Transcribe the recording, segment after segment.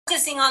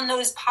focusing on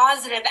those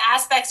positive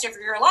aspects of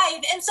your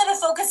life instead of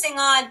focusing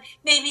on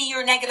maybe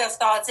your negative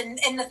thoughts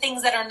and the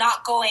things that are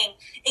not going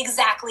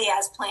exactly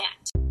as planned.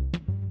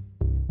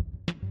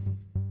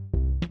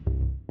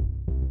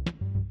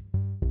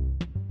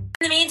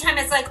 In the meantime,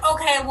 it's like,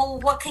 okay, well,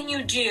 what can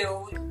you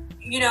do?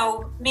 You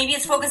know, maybe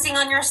it's focusing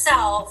on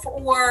yourself,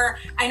 or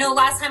I know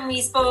last time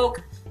we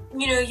spoke,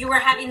 you know, you were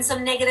having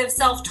some negative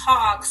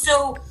self-talk.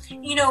 So,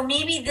 you know,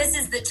 maybe this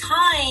is the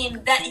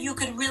time that you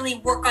could really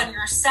work on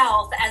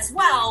yourself as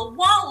well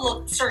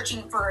while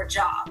searching for a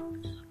job.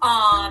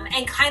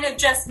 And kind of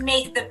just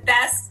make the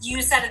best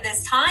use out of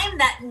this time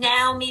that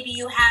now maybe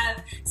you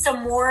have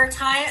some more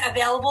time,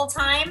 available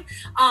time,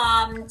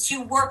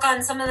 to work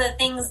on some of the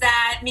things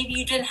that maybe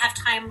you didn't have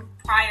time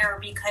prior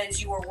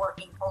because you were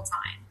working full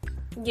time.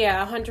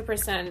 Yeah,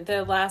 100%.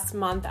 The last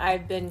month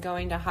I've been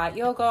going to hot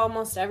yoga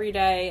almost every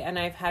day, and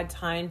I've had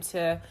time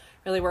to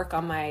really work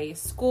on my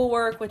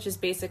schoolwork, which is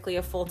basically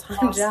a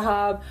full-time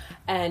job.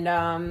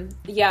 And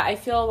yeah, I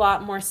feel a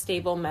lot more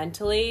stable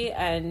mentally,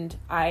 and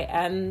I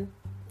am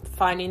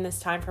finding this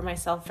time for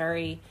myself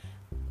very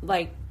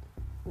like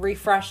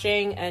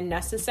refreshing and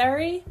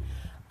necessary.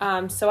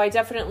 So I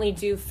definitely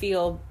do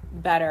feel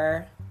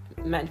better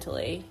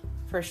mentally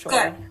for sure.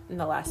 Good. In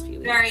the last few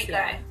weeks. Very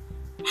good.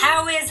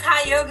 How is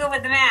hot yoga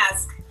with the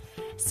mask?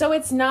 So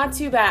it's not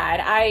too bad.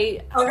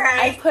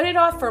 I put it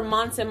off for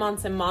months and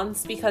months and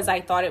months because I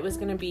thought it was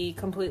going to be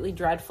completely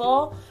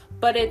dreadful.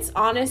 But it's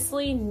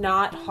honestly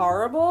not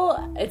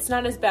horrible. It's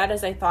not as bad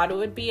as I thought it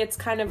would be. It's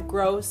kind of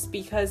gross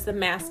because the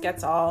mask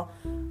gets all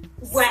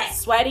wet,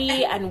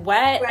 sweaty and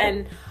wet.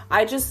 And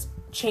I just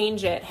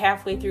change it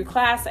halfway through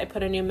class. I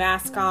put a new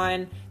mask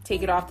on,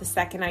 take it off the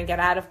second I get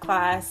out of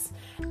class.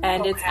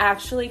 And it's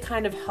actually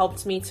kind of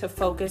helped me to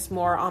focus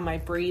more on my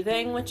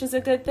breathing, which is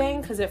a good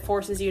thing because it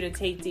forces you to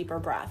take deeper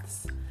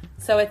breaths.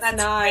 So it's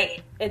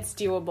it's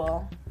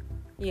doable.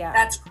 Yeah.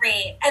 That's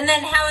great. And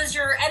then how is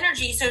your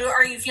energy? So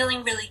are you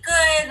feeling really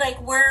good?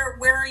 Like where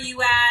are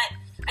you at?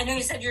 I know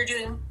you said you're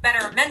doing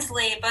better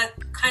mentally, but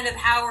kind of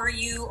how are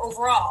you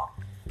overall?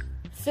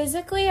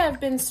 Physically, I've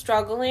been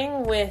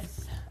struggling with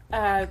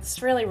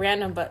it's really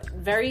random, but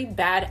very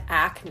bad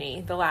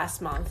acne the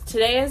last month.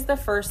 Today is the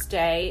first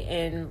day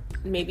in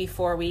maybe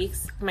 4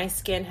 weeks. My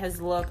skin has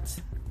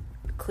looked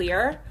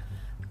clear,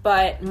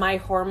 but my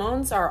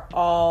hormones are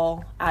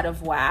all out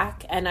of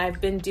whack. And I've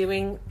been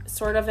doing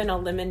sort of an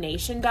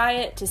elimination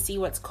diet to see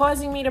what's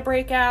causing me to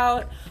break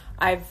out.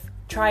 I've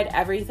tried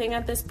everything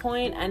at this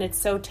point, and it's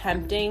so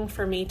tempting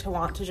for me to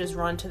want to just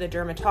run to the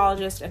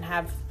dermatologist and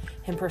have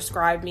him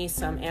prescribe me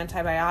some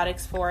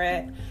antibiotics for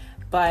it.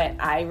 But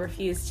I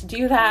refuse to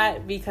do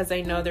that because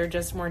I know they're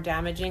just more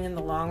damaging in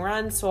the long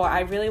run. So I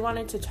really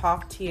wanted to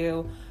talk to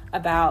you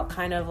about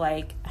kind of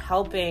like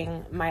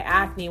helping my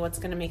acne, what's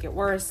going to make it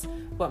worse,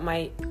 what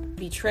might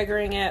be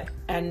triggering it,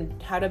 and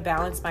how to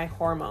balance my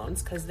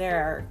hormones because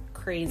they're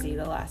crazy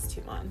the last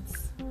 2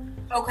 months.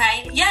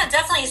 Okay. Yeah,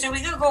 definitely. So we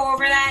could go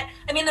over that.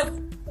 I mean, the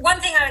one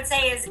thing I would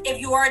say is if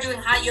you are doing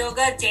hot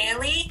yoga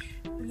daily,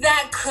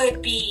 that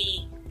could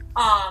be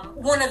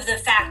one of the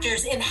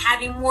factors in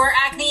having more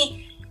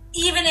acne.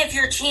 Even if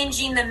you're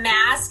changing the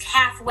mask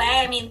halfway,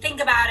 I mean,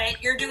 think about it.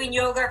 You're doing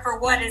yoga for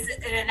what is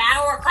it, an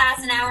hour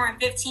class, an hour and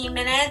 15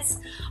 minutes.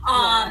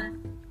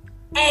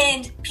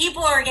 And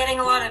people are getting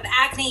a lot of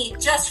acne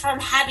just from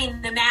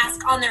having the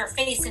mask on their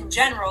face in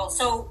general.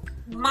 So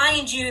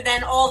mind you,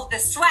 then all of the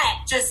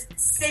sweat just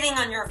sitting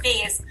on your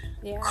face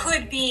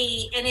could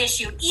be an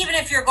issue. Even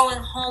if you're going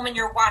home and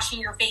you're washing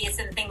your face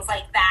and things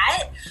like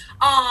that.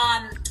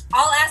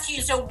 I'll ask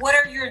you, so what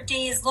are your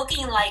days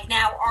looking like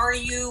now? Are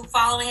you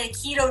following a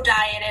keto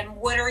diet, and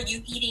what are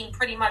you eating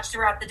pretty much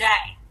throughout the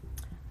day?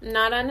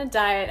 Not on a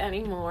diet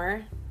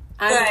anymore.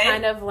 I'm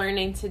kind of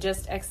learning to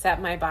just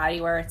accept my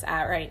body where it's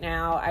at right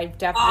now. I've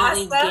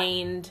definitely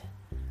gained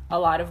a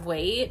lot of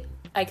weight.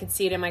 I could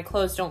see it in my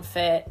clothes don't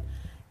fit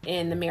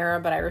in the mirror,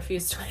 but I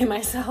refuse to weigh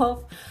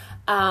myself.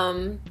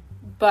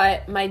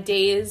 But my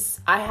days,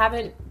 I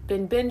haven't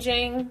been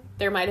binging.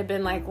 There might have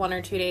been like 1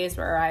 or 2 days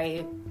where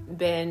I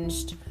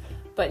binged,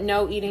 but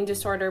no eating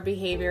disorder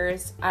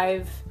behaviors.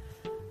 I've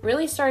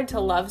really started to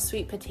love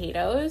sweet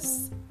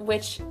potatoes,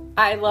 which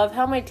I love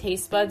how my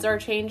taste buds are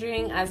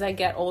changing as I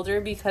get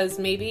older, because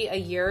maybe a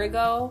year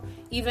ago,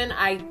 even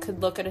I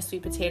could look at a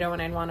sweet potato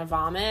and I'd want to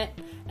vomit,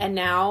 and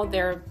now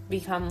they're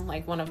become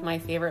like one of my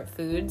favorite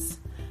foods.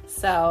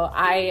 So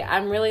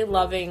I'm really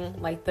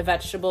loving like the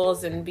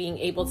vegetables and being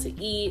able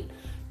to eat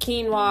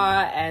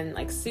quinoa and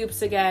like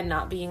soups again,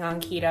 not being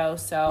on keto.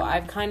 So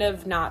I've kind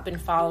of not been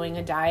following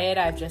a diet.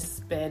 I've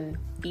just been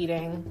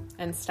eating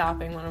and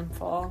stopping when I'm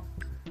full.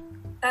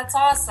 That's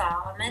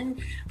awesome.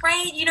 And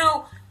right, you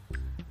know,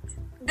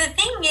 the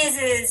thing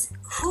is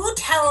who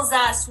tells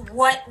us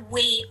what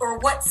weight or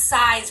what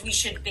size we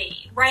should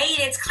be, right?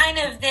 It's kind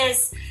of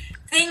this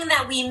thing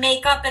that we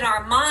make up in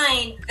our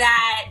mind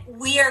that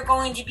we are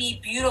going to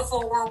be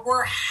beautiful or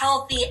we're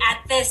healthy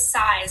at this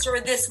size or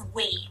this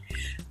weight.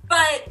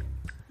 But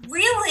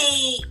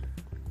really,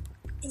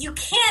 you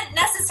can't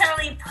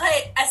necessarily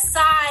put a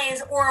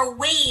size or a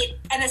weight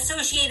and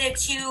associate it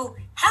to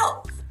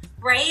health,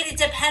 right? It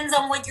depends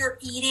on what you're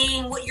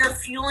eating, what you're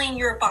fueling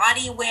your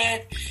body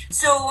with.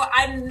 So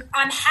I'm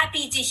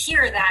happy to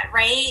hear that,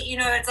 right? You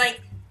know, it's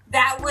like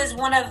that was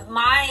one of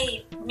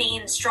my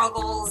main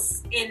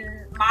struggles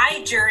in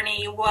my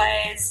journey,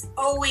 was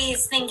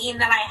always thinking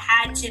that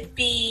I had to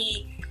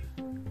be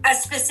a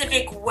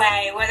specific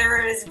way, whether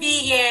it was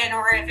vegan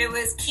or if it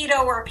was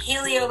keto or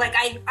paleo. Like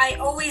I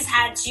always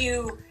had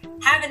to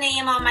have a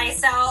name on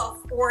myself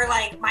or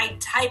like my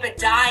type of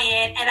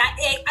diet, and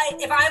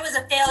if I was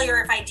a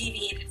failure if I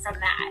deviated from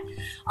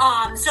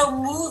that. So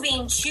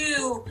moving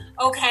to,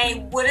 okay,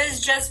 what is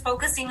just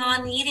focusing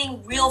on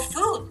eating real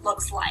food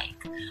looks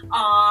like,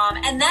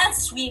 and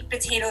that's sweet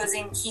potatoes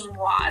and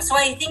quinoa. So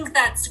I think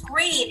that's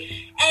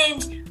great,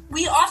 and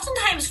we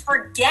oftentimes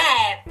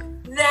forget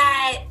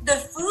that the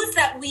foods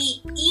that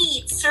we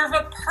eat serve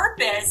a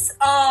purpose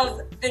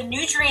of the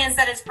nutrients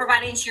that it's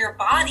providing to your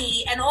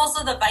body, and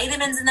also the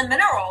vitamins and the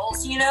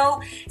minerals. You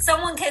know,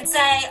 someone could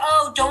say,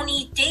 oh, don't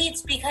eat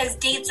dates because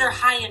dates are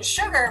high in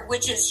sugar,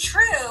 which is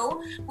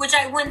true, which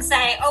I wouldn't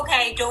say,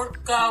 okay,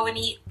 don't go and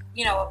eat,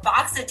 you know, a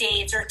box of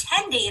dates or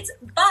 10 dates,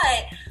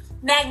 but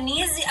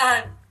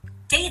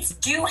dates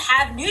do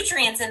have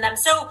nutrients in them.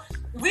 So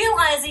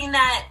realizing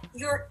that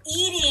you're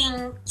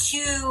eating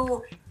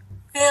to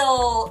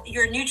fill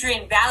your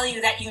nutrient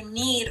value that you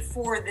need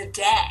for the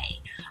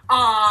day.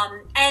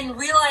 And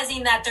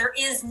realizing that there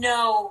is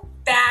no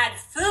bad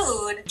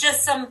food,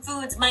 just some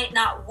foods might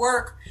not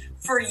work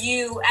for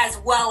you as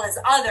well as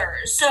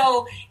others.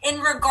 So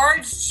in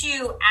regards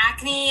to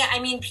acne, I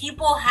mean,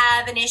 people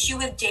have an issue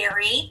with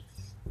dairy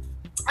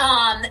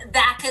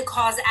that could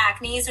cause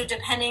acne. So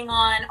depending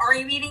on, are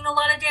you eating a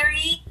lot of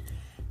dairy?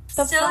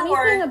 The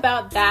funny thing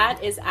about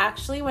that is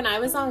actually when I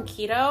was on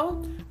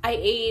keto, I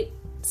ate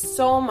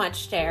so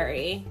much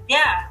dairy.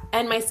 Yeah.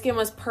 And my skin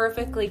was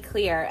perfectly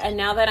clear. And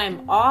now that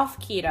I'm off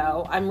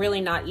keto, I'm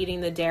really not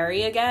eating the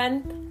dairy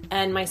again.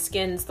 And my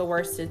skin's the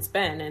worst it's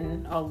been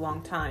in a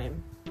long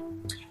time.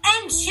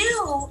 And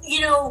two, you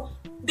know,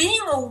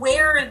 being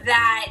aware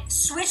that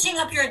switching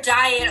up your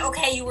diet,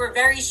 okay, you were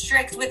very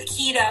strict with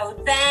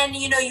keto. Then,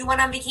 you know, you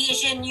went on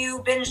vacation,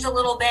 you binged a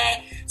little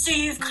bit. So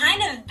you've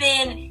kind of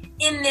been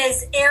in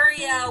this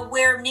area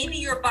where maybe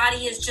your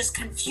body is just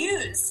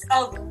confused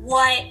of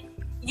what,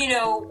 you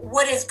know,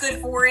 what is good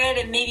for it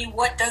and maybe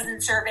what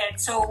doesn't serve it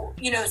so,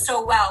 you know,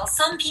 so well.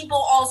 Some people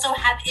also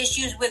have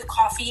issues with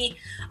coffee,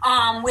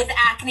 with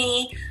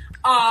acne.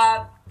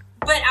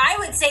 But I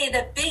would say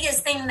the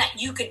biggest thing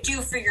that you could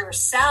do for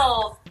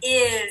yourself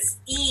is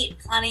eat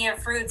plenty of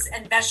fruits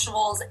and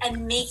vegetables,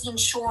 and making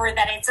sure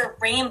that it's a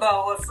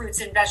rainbow of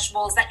fruits and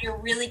vegetables, that you're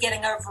really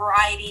getting a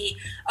variety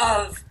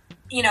of,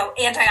 you know,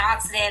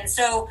 antioxidants.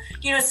 So,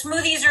 you know,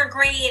 smoothies are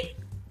great,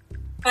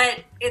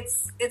 but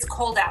it's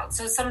cold out.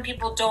 So some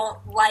people don't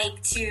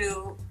like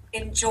to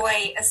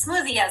enjoy a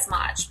smoothie as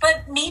much,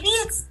 but maybe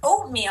it's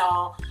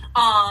oatmeal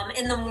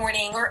in the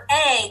morning, or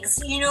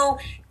eggs. You know,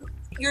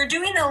 you're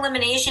doing the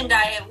elimination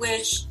diet,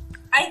 which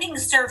I think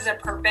serves a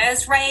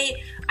purpose, right?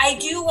 I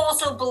do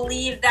also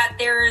believe that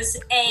there's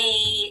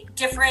a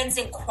difference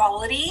in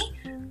quality.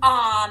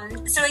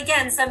 So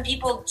again, some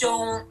people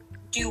don't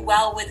do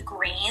well with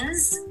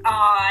grains.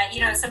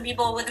 You know, some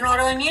people with an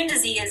autoimmune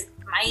disease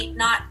might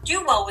not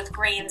do well with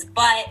grains,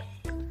 but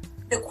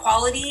the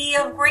quality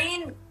of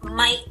grain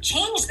might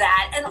change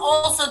that, and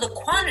also the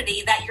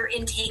quantity that you're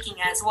intaking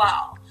as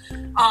well.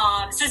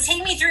 So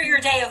take me through your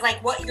day of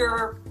like what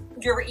you're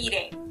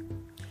eating.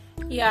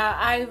 Yeah,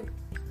 I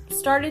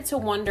started to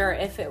wonder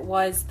if it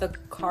was the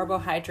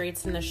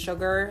carbohydrates and the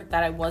sugar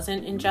that I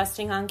wasn't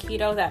ingesting on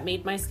keto that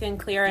made my skin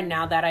clear, and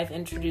now that I've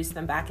introduced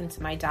them back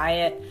into my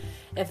diet,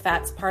 if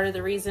that's part of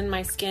the reason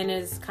my skin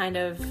is kind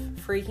of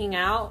freaking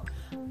out.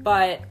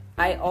 But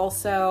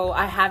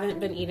I haven't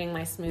been eating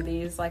my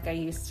smoothies like I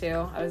used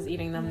to. I was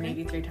eating them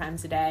maybe 3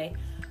 times a day.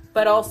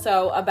 But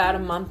also about a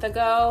month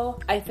ago,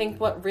 I think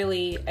what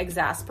really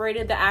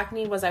exasperated the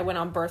acne was I went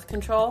on birth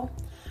control.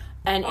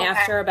 And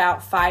after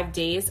about 5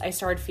 days, I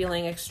started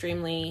feeling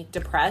extremely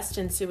depressed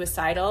and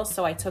suicidal.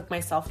 So I took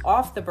myself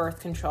off the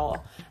birth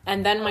control.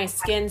 And then my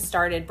skin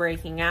started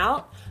breaking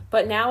out.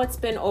 But now it's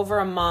been over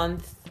a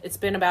month. It's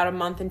been about a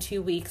month and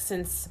 2 weeks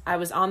since I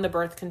was on the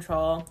birth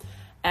control.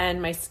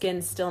 And my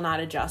skin's still not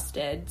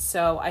adjusted.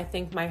 So I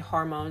think my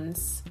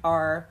hormones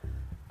are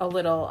a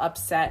little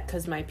upset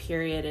because my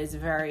period is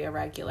very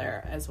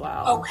irregular as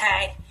well.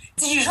 Okay.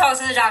 Did you talk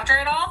to the doctor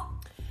at all?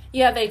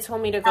 Yeah, they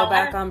told me to go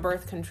back on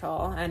birth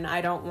control, and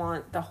I don't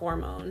want the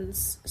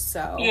hormones,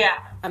 so yeah,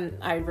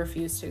 I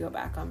refuse to go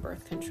back on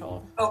birth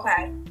control.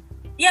 Okay.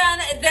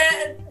 Yeah,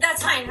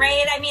 that's fine,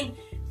 right? I mean,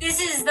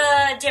 this is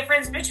the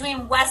difference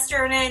between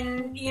Western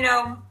and, you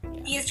know,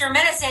 Eastern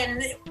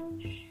medicine.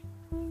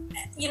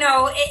 You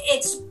know,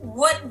 it's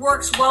what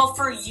works well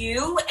for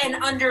you, and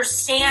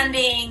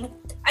understanding.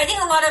 I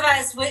think a lot of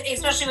us,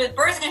 especially with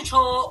birth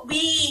control,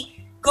 we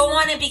go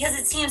on it because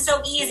it seems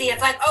so easy.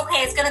 It's like,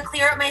 okay, it's going to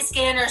clear up my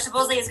skin, or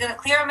supposedly it's going to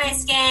clear up my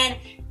skin,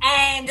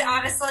 and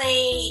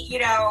obviously, you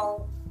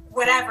know,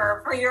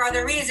 whatever, for your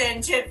other reason,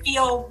 to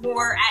feel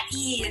more at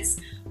ease.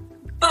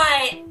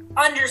 But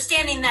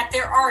understanding that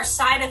there are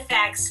side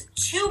effects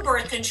to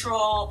birth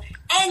control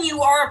and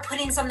you are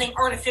putting something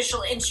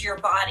artificial into your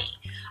body.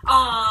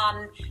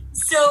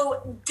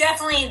 So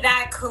definitely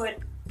that could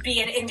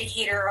be an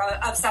indicator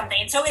of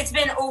something. So it's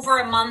been over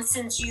a month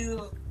since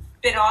you've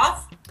been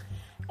off?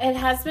 It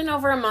has been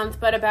over a month,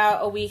 but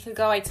about a week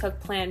ago I took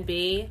Plan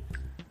B,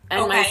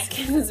 and my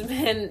skin's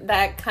been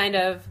that kind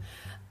of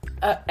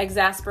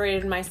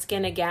exasperated my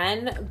skin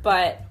again.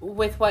 But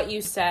with what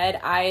you said,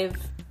 I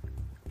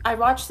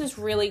watched this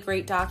really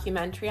great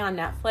documentary on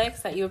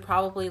Netflix that you would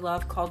probably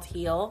love called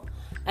Heal.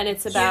 And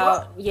it's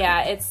about,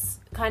 it's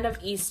kind of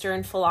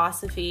Eastern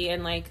philosophy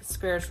and like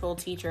spiritual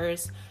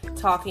teachers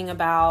talking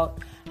about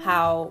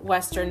how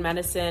Western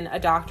medicine, a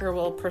doctor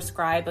will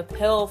prescribe a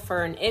pill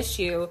for an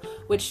issue,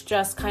 which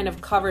just kind of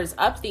covers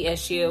up the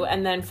issue.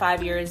 And then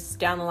 5 years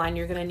down the line,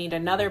 you're going to need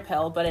another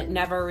pill, but it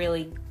never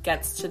really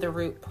gets to the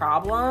root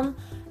problem.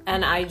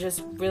 And I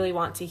just really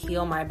want to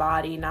heal my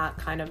body, not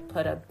kind of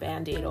put a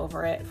Band-Aid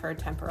over it for a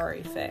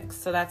temporary fix.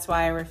 So that's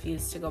why I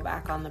refuse to go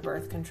back on the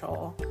birth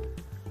control.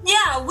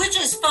 Yeah, which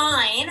is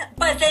fine.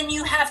 But then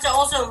you have to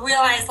also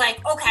realize, like,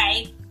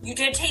 okay, you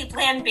did take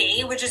Plan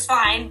B, which is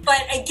fine.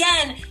 But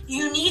again,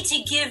 you need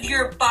to give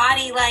your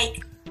body,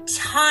 like,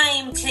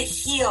 time to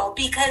heal.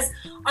 Because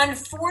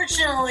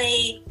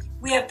unfortunately,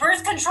 we have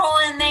birth control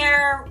in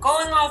there,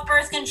 going off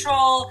birth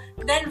control,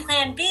 then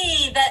Plan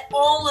B, that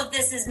all of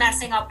this is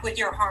messing up with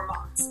your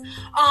hormones.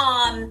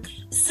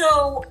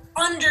 So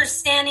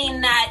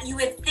understanding that you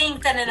would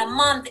think that in a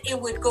month it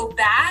would go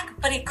back,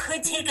 but it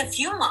could take a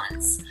few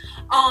months.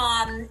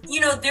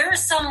 There are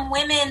some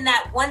women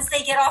that once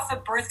they get off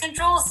of birth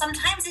control,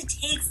 sometimes it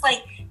takes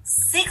like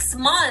 6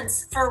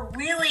 months for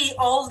really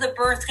all the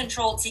birth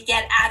control to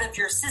get out of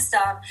your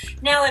system.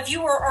 Now, if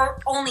you were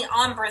only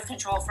on birth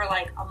control for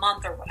like a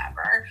month or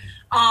whatever,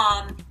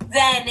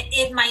 then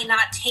it might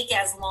not take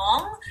as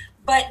long,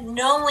 but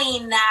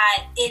knowing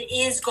that it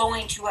is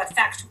going to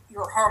affect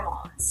your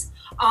hormones.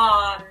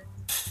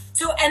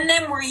 And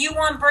then were you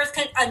on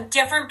a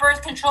different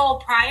birth control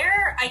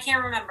prior? I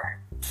can't remember.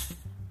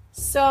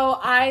 So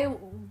I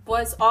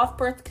was off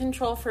birth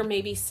control for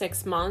maybe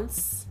 6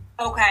 months.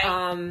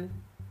 Okay.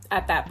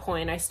 At that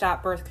point, I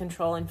stopped birth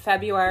control in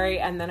February,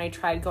 and then I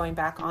tried going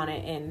back on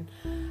it in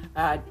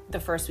the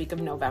first week of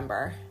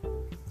November.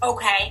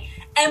 Okay.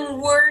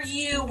 And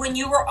when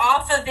you were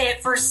off of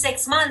it for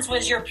 6 months,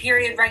 was your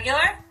period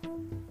regular?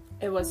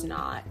 It was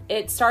not.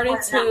 It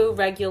started to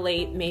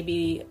regulate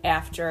maybe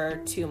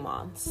after 2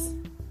 months.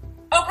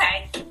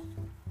 Okay.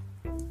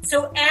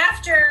 So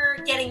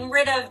after getting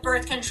rid of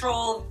birth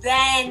control,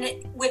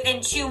 then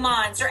within 2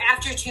 months or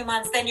after 2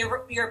 months, then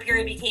your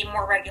period became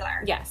more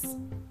regular? Yes.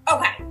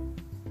 Okay.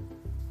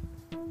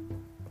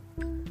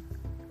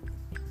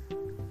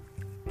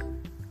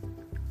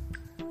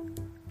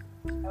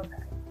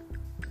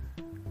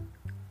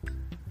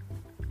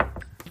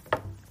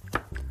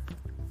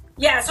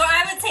 Yeah, so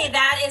I would say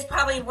that is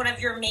probably one of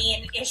your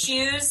main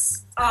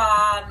issues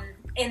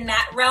in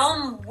that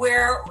realm.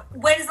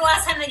 When is the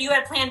last time that you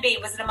had Plan B?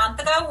 Was it a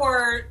month ago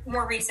or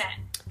more recent?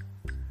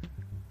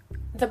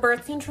 The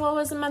birth control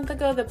was a month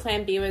ago. The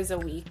Plan B was a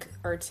week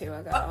or two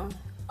ago.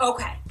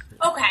 Okay.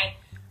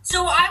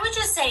 So I would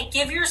just say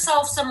give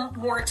yourself some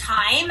more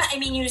time. I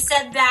mean, you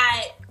said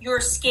that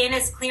your skin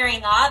is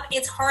clearing up.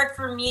 It's hard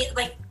for me,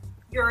 like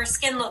your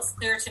skin looks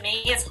clear to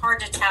me. It's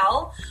hard to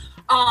tell.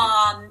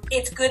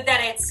 It's good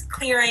that it's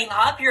clearing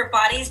up. Your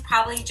body's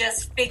probably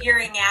just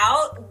figuring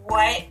out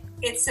what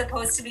it's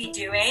supposed to be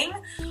doing,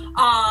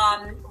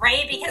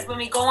 right? Because when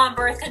we go on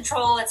birth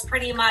control, it's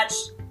pretty much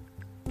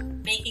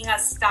making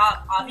us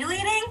stop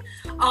ovulating,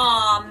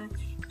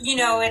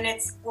 and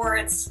it's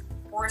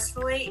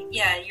forcefully,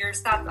 you're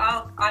stopped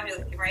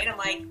ovulating, right? I'm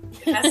like,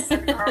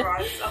 necessary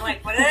hormones. I'm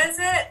like, what is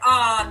it?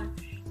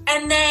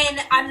 And then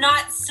I'm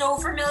not so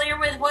familiar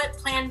with what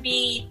Plan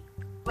B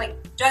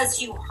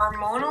does you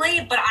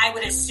hormonally, but I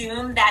would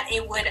assume that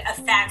it would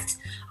affect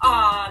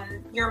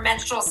your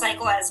menstrual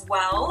cycle as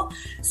well.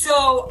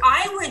 So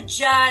I would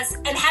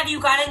and have you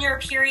gotten your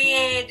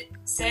period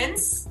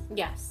since?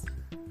 Yes.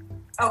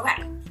 Okay.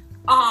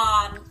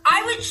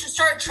 I would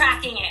start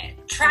tracking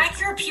it. Track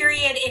your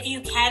period if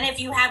you can, if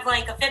you have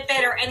like a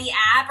Fitbit or any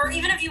app, or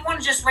even if you want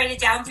to just write it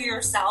down for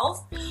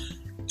yourself,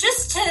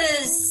 just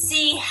to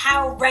see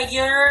how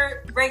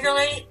regular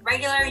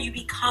you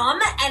become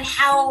and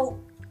how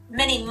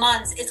many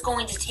months it's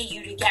going to take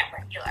you to get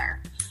regular.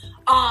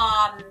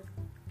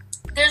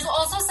 There's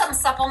also some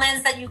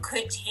supplements that you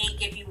could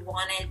take if you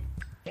wanted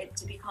it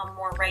to become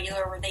more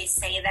regular, where they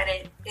say that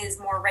it is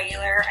more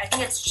regular. I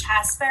think it's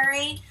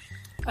chasteberry.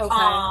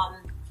 Okay.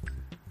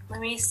 Let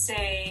me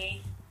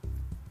see.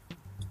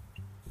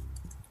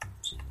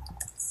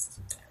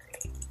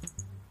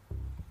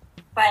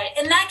 But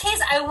in that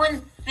case, I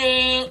wouldn't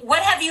think.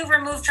 What have you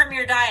removed from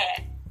your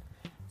diet?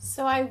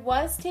 So I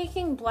was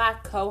taking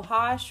black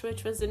cohosh,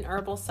 which was an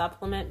herbal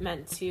supplement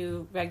meant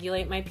to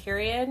regulate my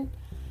period.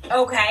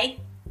 Okay.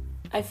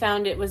 I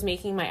found it was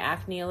making my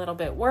acne a little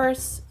bit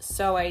worse,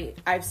 so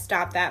I've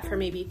stopped that for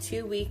maybe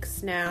 2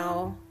 weeks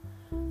now.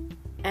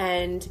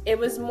 And it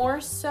was more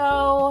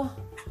so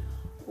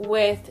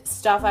with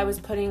stuff I was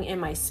putting in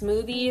my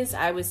smoothies.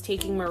 I was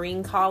taking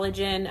marine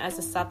collagen as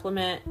a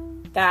supplement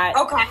that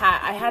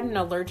I had an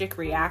allergic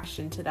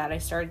reaction to that. I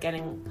started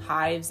getting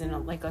hives and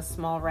a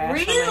small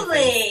rash.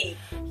 Really?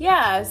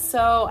 Yeah,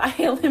 so I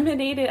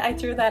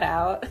threw that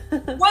out.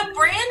 What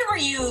brand were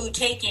you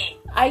taking?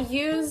 I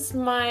used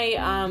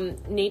my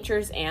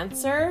Nature's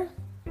Answer.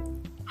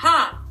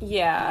 Huh.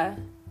 Yeah.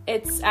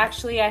 It's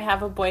actually, I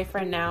have a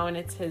boyfriend now and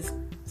it's his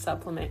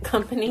supplement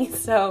company,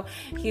 so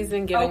he's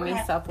been giving me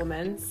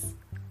supplements.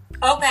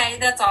 Okay,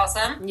 that's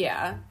awesome.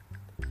 Yeah.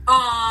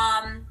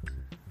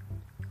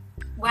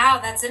 Wow,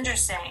 that's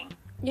interesting.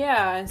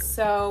 Yeah,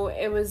 so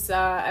it was,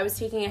 I was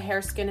taking a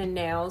hair, skin, and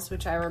nails,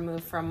 which I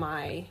removed from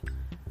my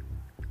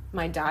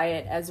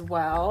diet as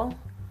well.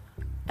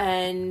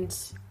 And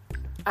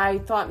I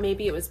thought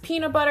maybe it was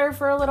peanut butter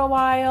for a little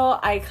while.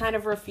 I kind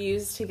of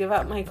refused to give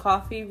up my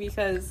coffee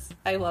because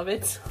I love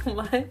it so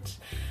much.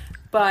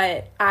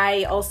 But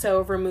I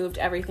also removed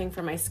everything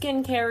from my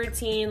skincare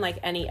routine, like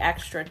any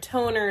extra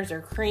toners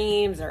or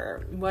creams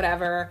or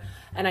whatever.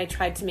 And I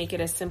tried to make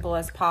it as simple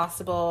as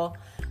possible.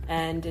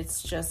 And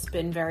it's just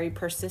been very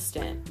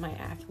persistent, my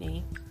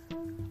acne.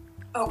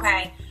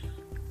 Okay.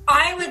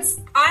 I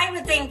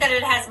would think that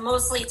it has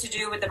mostly to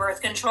do with the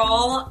birth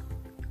control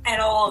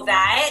and all of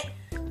that.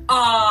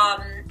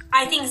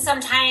 I think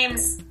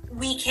sometimes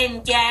we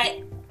can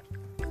get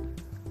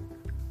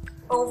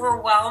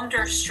overwhelmed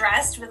or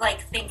stressed with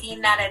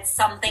thinking that it's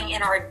something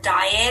in our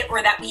diet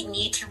or that we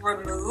need to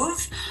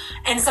remove,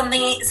 and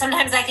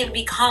sometimes that can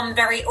become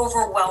very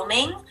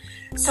overwhelming.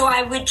 So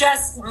I would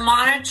just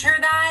monitor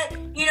that,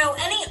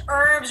 any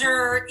herbs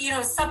or,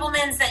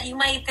 supplements that you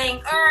might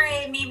think, all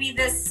right, maybe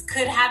this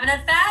could have an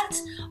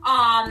effect.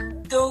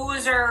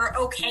 Those are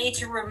okay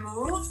to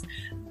remove.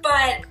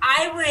 But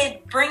I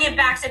would bring it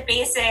back to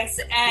basics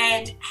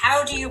and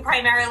how do you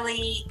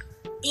primarily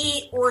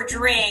eat or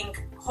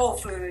drink whole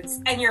foods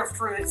and your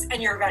fruits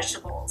and your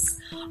vegetables.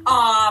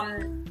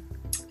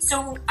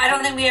 So I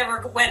don't think we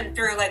ever went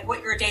through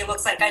what your day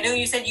looks like. I know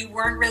you said you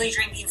weren't really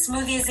drinking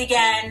smoothies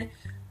again.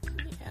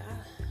 Yeah,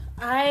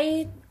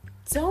 I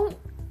don't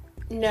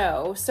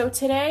know. So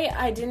today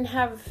I didn't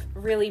have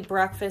really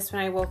breakfast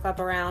when I woke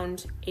up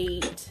around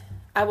 8.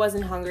 I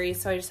wasn't hungry,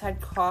 so I just had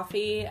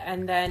coffee,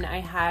 and then I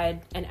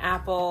had an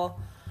apple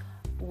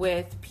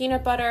with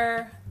peanut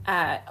butter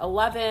at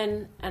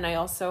 11, and I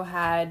also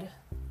had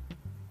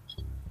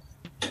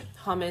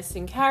hummus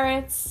and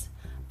carrots,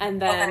 and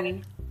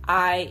then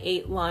I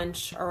ate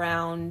lunch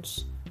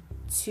around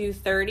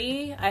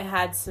 2:30. I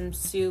had some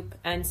soup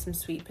and some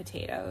sweet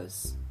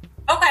potatoes.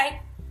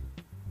 Okay.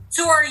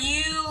 So are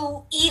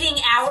you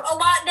eating out a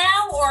lot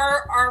now,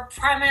 or are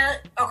primarily...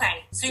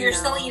 Okay, so you're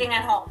still eating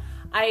at home.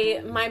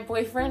 My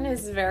boyfriend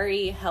is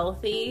very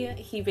healthy.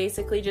 He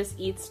basically just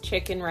eats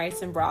chicken,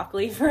 rice, and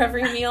broccoli for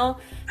every meal.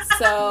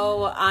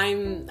 So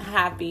I'm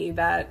happy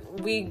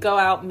that we go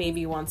out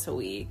maybe once a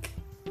week.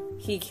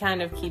 He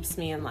kind of keeps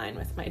me in line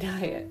with my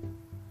diet.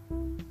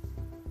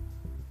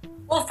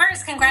 Well,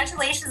 first,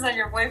 congratulations on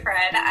your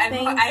boyfriend.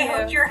 I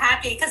hope you're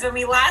happy, because when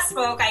we last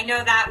spoke, I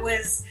know that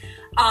was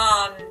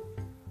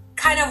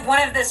kind of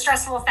one of the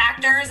stressful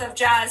factors of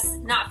just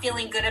not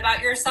feeling good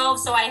about yourself.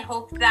 So I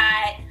hope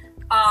that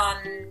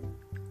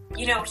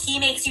he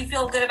makes you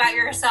feel good about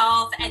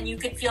yourself and you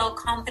could feel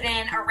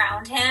confident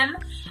around him.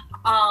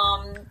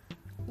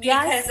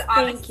 Yes,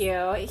 thank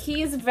you.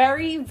 He's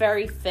very,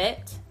 very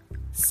fit.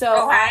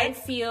 So I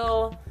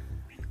feel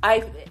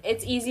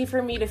it's easy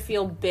for me to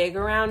feel big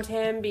around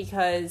him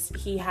because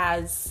he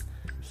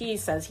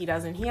says he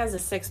doesn't. He has a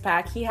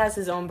 6-pack. He has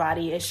his own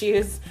body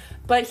issues,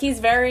 but he's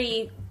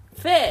very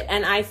fit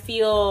and I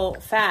feel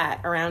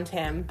fat around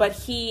him, but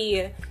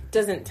he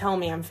doesn't tell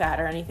me I'm fat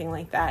or anything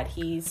like that.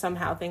 He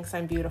somehow thinks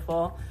I'm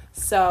beautiful.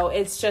 So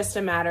it's just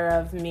a matter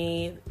of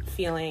me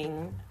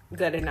feeling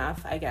good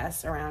enough, I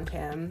guess, around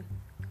him.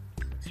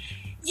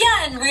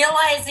 Yeah, and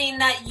realizing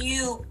that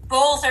you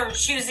both are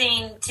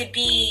choosing to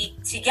be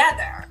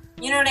together.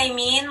 You know what I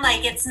mean?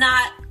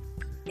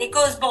 It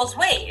goes both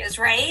ways,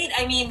 right?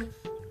 I mean,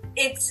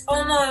 it's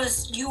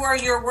almost you are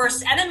your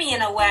worst enemy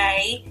in a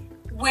way,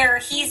 where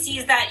he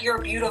sees that you're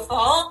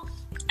beautiful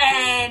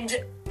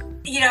and,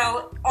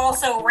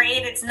 also,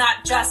 right, it's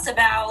not just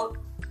about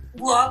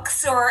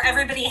looks, or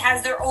everybody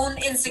has their own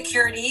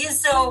insecurities.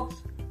 So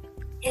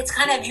it's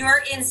kind of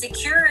your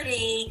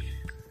insecurity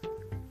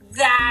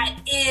that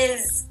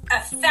is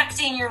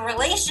affecting your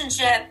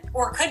relationship,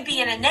 or could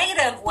be in a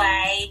negative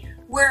way,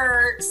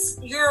 where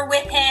you're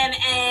with him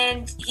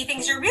and he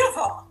thinks you're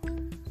beautiful.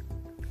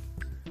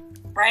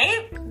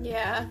 Right?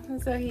 Yeah,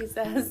 so he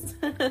says.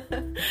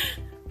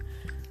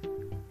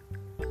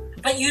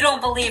 But you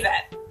don't believe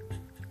it?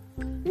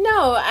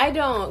 No, I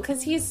don't,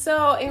 because he's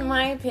so, in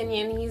my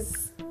opinion,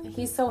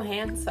 he's so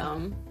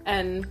handsome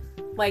and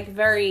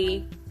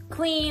very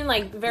clean,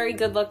 very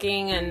good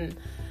looking, and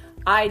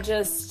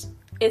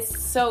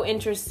it's so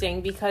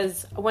interesting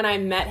because when I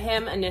met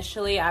him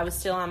initially, I was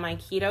still on my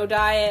keto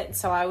diet,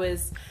 so I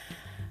was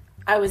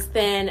I was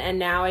thin, and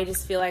now I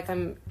just feel like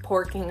I'm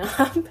porking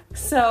up.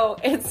 So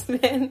it's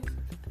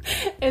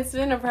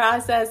been a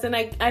process, and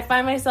I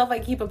find myself, I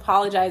keep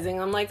apologizing.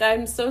 I'm like,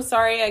 I'm so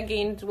sorry I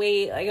gained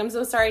weight. Like, I'm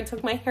so sorry I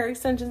took my hair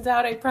extensions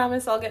out. I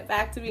promise I'll get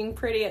back to being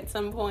pretty at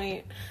some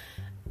point.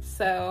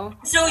 So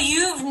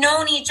you've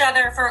known each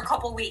other for a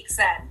couple weeks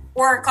then,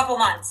 or a couple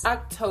months?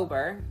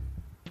 October.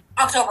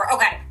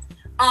 Okay.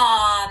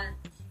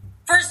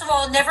 First of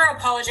all, never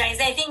apologize.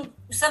 I think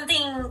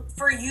something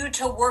for you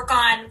to work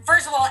on.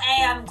 First of all,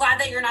 I'm glad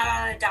that you're not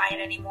on a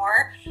diet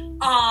anymore.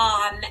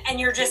 And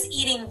you're just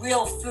eating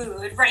real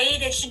food,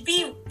 right? It should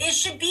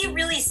be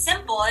really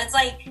simple. It's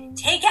like,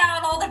 take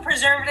out all the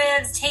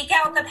preservatives, take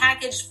out the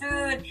packaged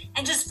food,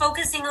 and just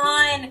focusing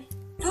on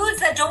foods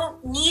that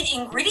don't need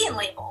ingredient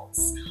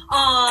labels.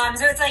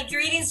 So it's like,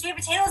 you're eating sweet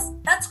potatoes,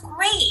 that's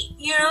great.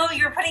 You know,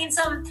 you're putting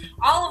some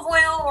olive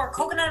oil or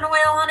coconut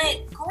oil on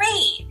it,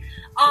 great.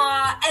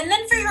 And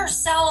then for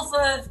yourself,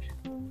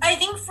 I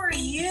think for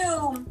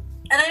you,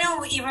 and I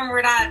know even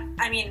we're not,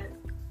 I mean,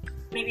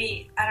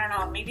 maybe, I don't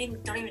know, maybe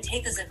don't even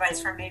take this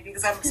advice from me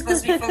because I'm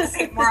supposed to be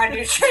focusing more on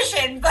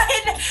nutrition, but,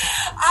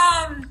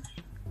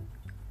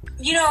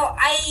 you know,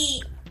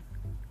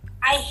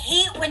 I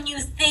hate when you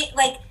think,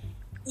 like,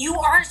 you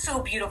are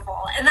so beautiful,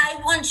 and I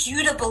want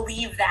you to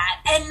believe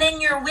that, and then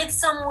you're with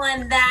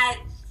someone that,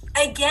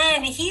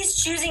 again, he's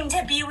choosing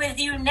to be with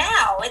you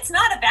now. It's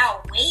not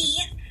about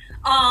weight.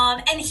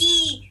 And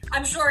he,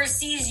 I'm sure,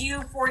 sees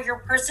you for your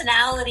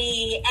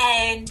personality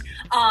and,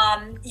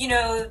 you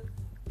know,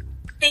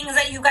 things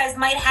that you guys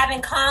might have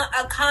in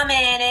common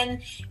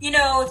and, you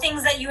know,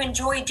 things that you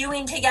enjoy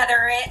doing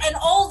together and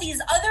all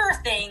these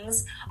other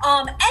things,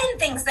 and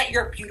things that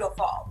you're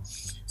beautiful.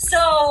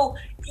 So,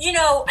 you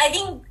know, I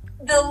think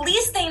the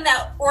least thing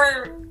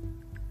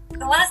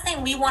the last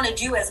thing we want to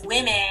do as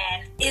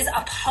women is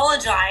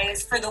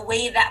apologize for the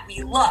way that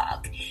we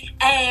look.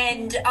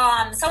 And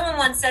someone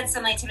once said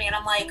something to me, and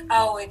I'm like,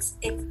 oh,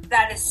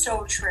 that is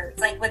so true. It's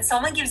like when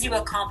someone gives you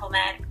a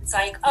compliment, it's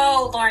like,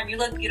 oh, Lauren, you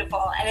look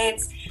beautiful. And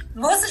it's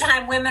most of the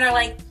time women are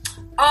like,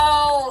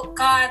 oh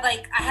God,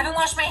 like I haven't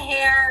washed my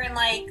hair and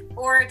like,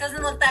 or it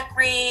doesn't look that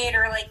great,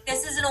 or like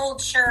this is an old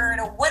shirt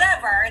or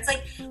whatever. It's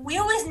like we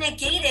always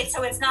negate it,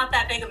 so it's not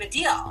that big of a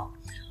deal.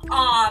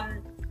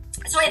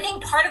 So I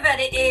think part of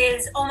it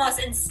is almost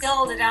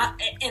instilled in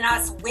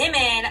us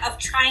women of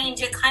trying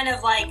to kind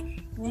of like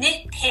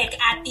nitpick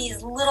at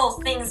these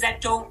little things that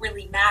don't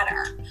really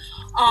matter.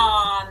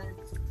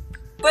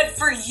 But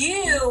for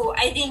you,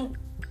 I think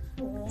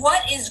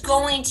what is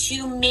going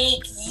to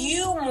make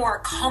you more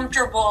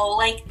comfortable,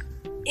 like,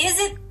 is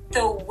it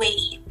the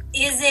weight?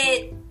 Is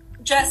it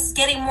just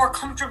getting more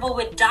comfortable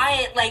with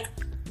diet? Like,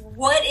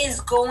 what is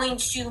going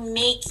to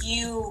make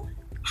you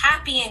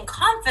happy and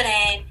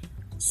confident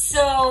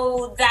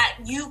so that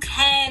you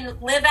can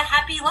live a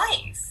happy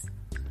life?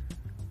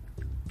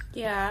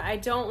 Yeah, I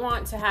don't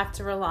want to have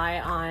to rely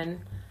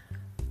on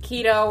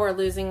keto or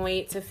losing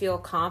weight to feel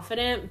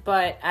confident,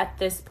 but at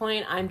this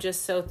point, I'm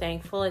just so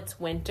thankful it's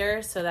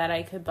winter so that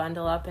I could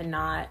bundle up and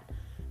not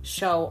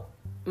show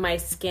my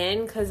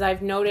skin, because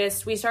I've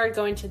noticed we started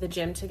going to the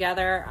gym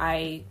together.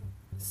 I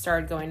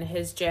started going to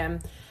his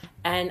gym,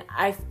 and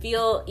I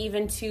feel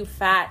even too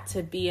fat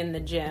to be in the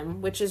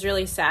gym, which is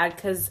really sad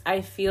because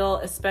I feel,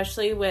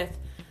 especially with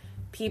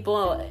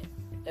people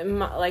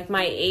like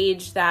my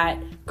age, that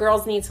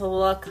girls need to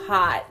look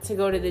hot to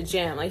go to the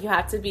gym. Like, you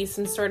have to be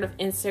some sort of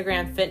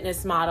Instagram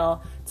fitness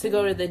model to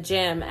go to the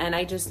gym. And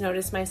I just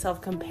noticed myself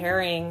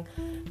comparing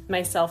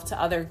myself to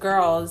other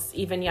girls.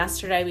 Even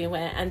yesterday we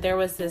went, and there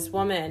was this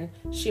woman,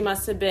 she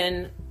must have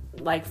been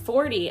like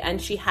 40, and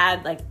she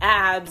had like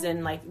abs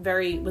and like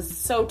was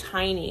so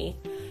tiny.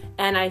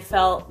 And I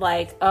felt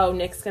like, oh,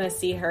 Nick's going to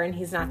see her and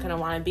he's not going to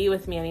want to be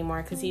with me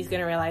anymore because he's going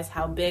to realize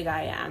how big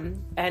I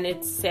am. And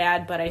it's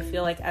sad, but I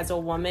feel like as a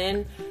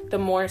woman, the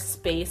more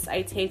space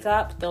I take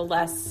up, the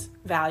less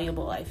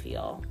valuable I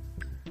feel.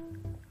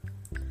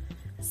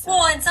 So.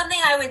 Well, and something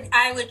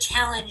I would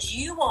challenge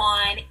you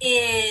on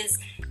is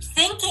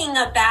thinking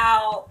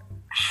about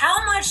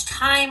how much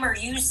time are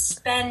you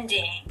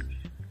spending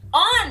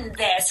on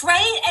this,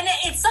 right? And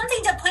it's something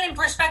to put in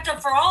perspective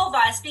for all of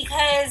us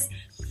because,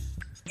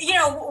 you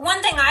know,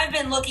 one thing I've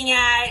been looking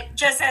at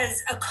just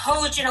as a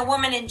coach and a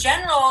woman in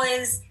general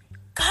is,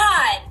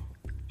 God,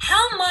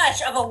 how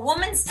much of a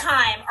woman's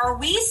time are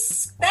we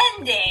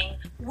spending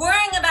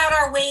worrying about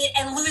our weight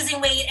and losing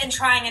weight and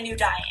trying a new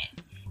diet?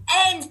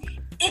 And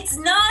it's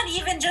not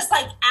even just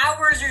like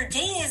hours or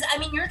days. I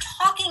mean, you're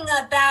talking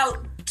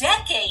about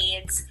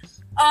decades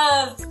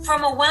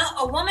from a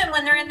woman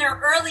when they're in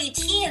their early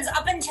teens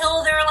up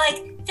until they're like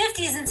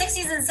 50s and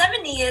 60s and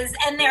 70s,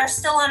 and they're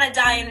still on a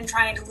diet and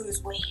trying to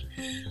lose weight.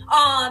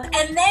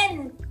 And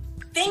then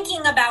thinking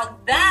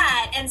about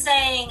that and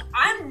saying,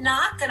 I'm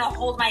not going to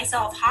hold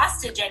myself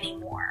hostage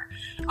anymore.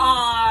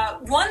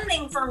 One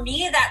thing for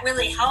me that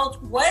really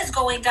helped was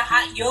going to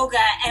hot yoga.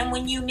 And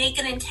when you make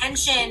an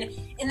intention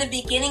in the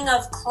beginning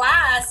of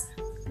class,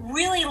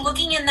 really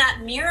looking in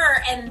that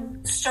mirror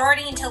and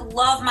starting to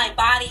love my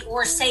body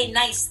or say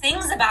nice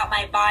things about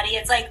my body.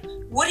 It's like,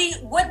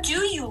 what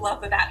do you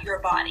love about your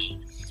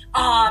body?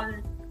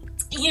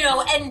 You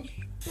know, and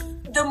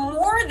the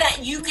more that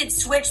you could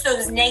switch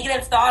those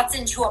negative thoughts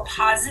into a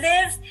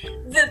positive,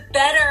 the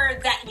better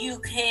that you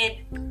could,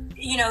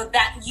 you know,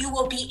 that you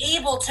will be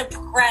able to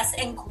progress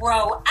and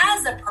grow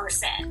as a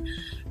person.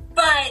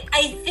 But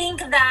I think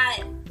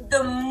that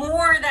the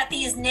more that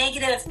these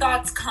negative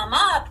thoughts come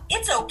up,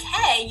 it's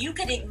okay. You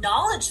could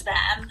acknowledge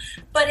them,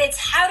 but it's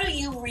how do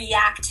you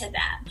react to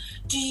them?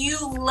 Do you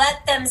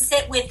let them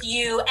sit with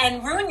you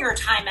and ruin your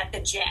time at the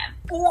gym,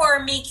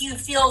 or make you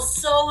feel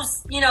so,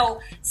 you know,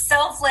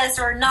 selfless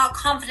or not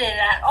confident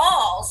at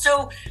all?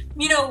 So,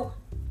 you know,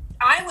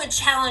 I would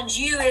challenge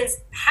you is,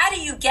 how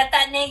do you get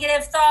that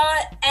negative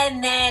thought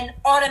and then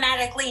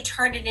automatically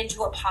turn it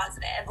into a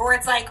positive? Or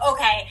it's like,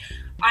 okay,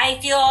 I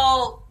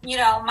feel, you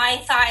know, my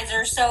thighs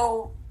are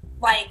so,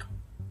 like,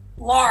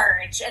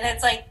 large. And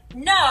it's like,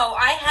 no,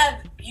 I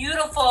have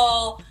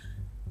beautiful,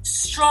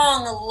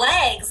 strong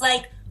legs.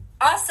 Like,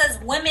 us as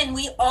women,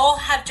 we all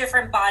have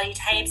different body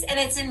types. And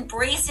it's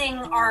embracing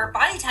our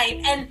body type.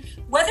 And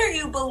whether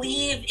you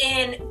believe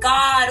in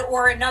God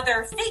or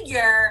another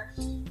figure,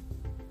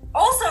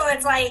 also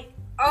it's like,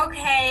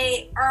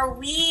 okay, are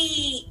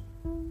we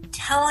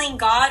telling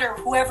God or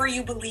whoever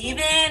you believe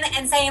in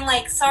and saying,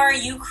 like, sorry,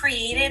 you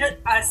created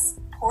us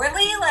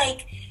poorly?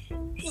 Like,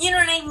 you know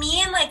what I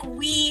mean? Like,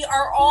 we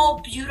are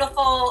all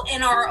beautiful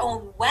in our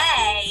own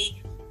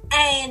way,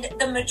 and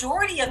the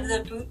majority of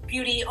the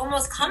beauty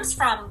almost comes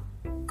from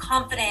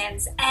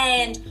confidence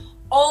and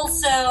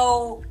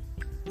also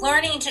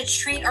learning to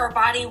treat our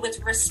body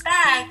with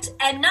respect,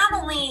 and not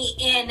only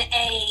in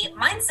a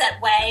mindset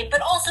way,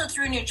 but also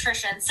through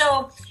nutrition.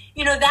 So,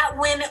 you know, that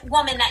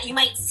woman that you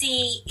might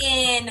see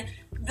in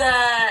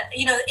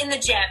the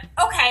gym.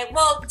 Okay,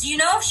 well, do you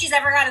know if she's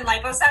ever gotten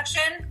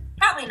liposuction?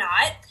 Probably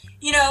not.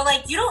 You know,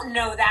 like, you don't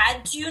know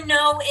that. Do you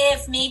know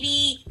if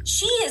maybe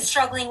she is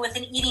struggling with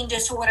an eating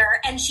disorder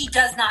and she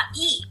does not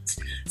eat?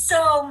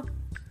 So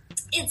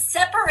it's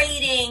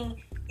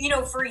separating, you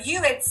know, for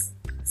you, it's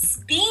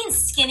being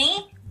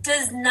skinny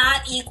does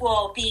not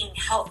equal being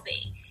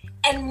healthy.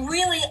 And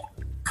really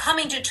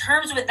coming to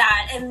terms with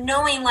that and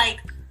knowing, like,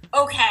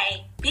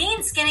 okay,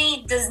 being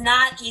skinny does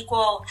not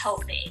equal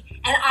healthy,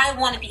 and I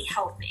want to be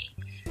healthy.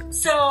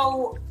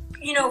 So,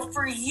 you know,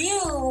 for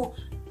you,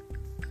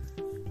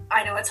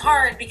 I know it's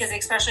hard because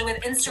especially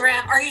with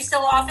Instagram, are you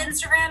still off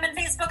Instagram and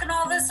Facebook and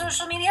all this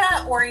social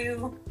media, or are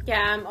you?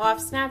 Yeah, I'm off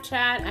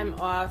Snapchat, I'm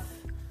off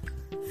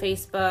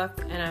Facebook,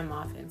 and I'm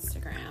off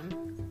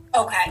Instagram.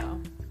 Okay.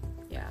 So,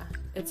 yeah,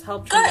 it's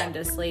helped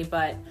tremendously,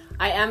 but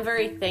I am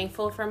very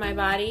thankful for my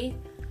body.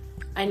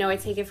 I know I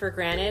take it for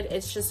granted.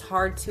 It's just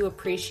hard to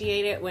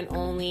appreciate it when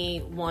only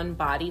one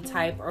body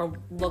type or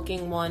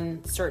looking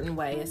one certain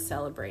way is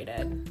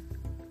celebrated.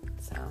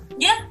 So.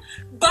 Yeah,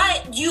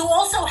 but you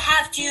also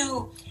have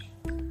to,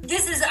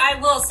 I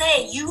will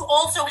say, you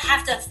also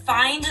have to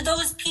find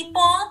those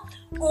people,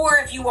 or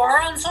if you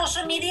are on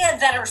social media,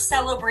 that are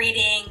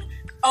celebrating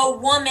a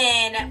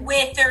woman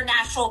with their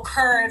natural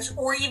curves,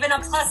 or even a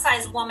plus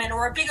size woman,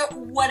 or a bigger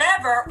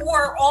whatever,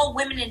 or all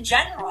women in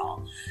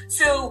general.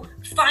 So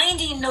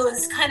finding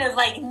those kind of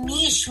like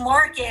niche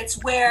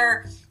markets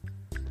where,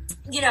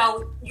 you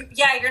know,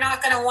 you're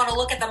not going to want to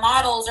look at the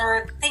models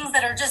or things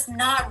that are just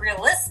not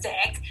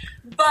realistic,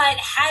 but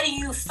how do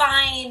you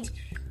find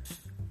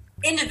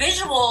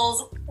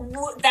individuals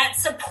that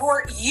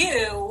support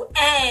you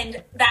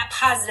and that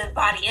positive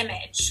body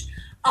image,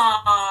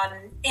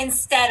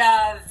 instead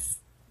of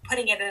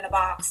putting it in a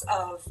box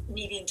of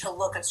needing to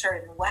look a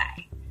certain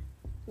way.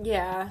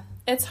 Yeah.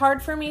 It's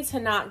hard for me to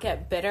not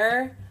get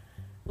bitter,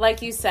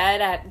 like you said,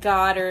 at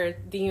God or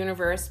the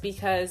universe,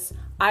 because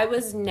I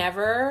was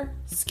never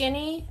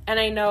skinny,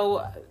 and I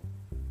know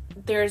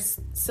there's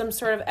some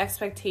sort of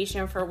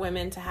expectation for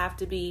women to have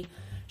to be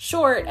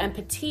short and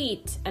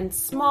petite and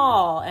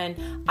small, and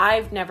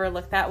I've never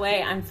looked that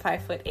way. I'm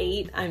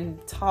 5'8", I'm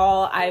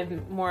tall,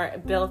 I'm more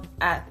built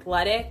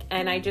athletic,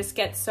 and I just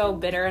get so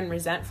bitter and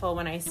resentful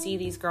when I see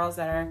these girls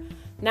that are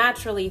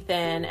naturally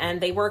thin and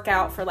they work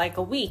out for like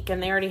a week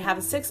and they already have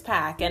a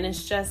six-pack, and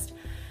it's just,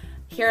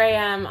 here I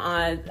am,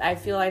 I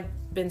feel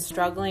I've been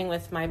struggling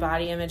with my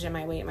body image and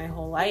my weight my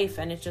whole life,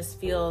 and it just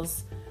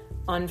feels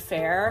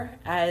unfair,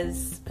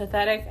 as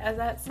pathetic as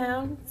that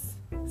sounds.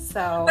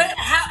 So, but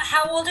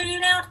how old are you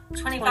now?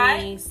 25?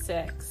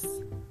 26.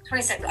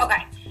 26.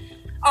 Okay.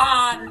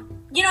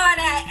 You know,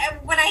 and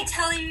when I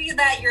tell you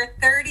that your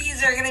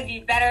 30s are going to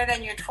be better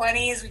than your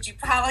 20s, which you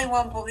probably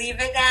won't believe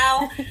it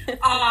now.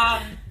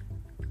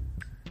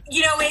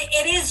 You know,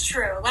 it is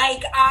true.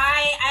 Like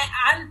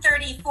I'm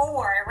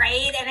 34,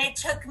 right? And it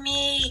took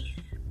me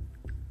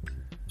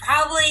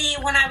probably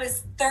when I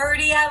was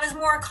 30, I was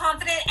more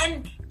confident.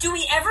 And do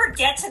we ever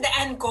get to the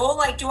end goal?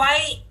 Like, do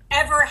I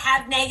ever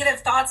have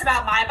negative thoughts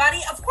about my body?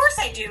 Of course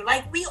I do.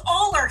 Like, we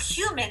all are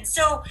human.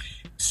 So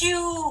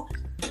to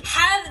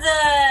have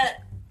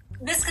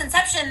the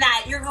misconception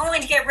that you're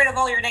going to get rid of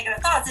all your negative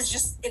thoughts is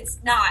just, it's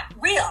not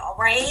real,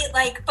 right?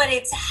 Like, but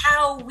it's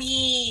how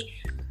we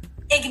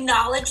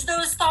acknowledge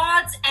those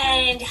thoughts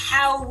and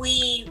how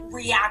we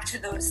react to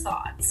those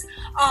thoughts,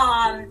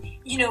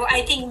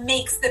 I think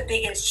makes the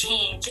biggest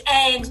change.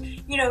 And,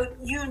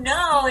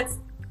 it's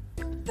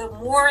the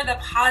more the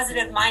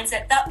positive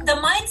mindset, the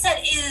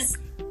mindset is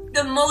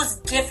the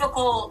most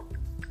difficult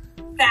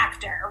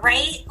factor,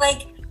 right?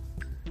 Like,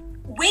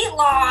 weight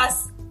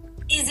loss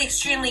is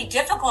extremely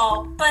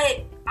difficult,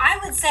 but I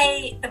would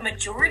say the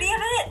majority of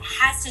it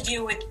has to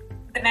do with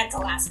the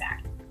mental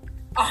aspect,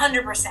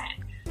 100%.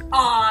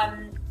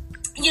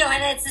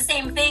 And it's the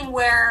same thing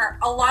where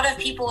a lot of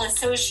people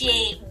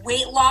associate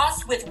weight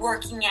loss with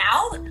working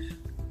out,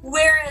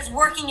 whereas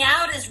working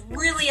out is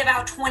really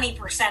about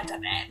 20%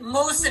 of it.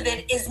 Most of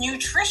it is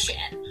nutrition.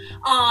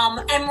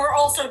 And we're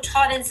also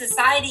taught in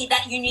society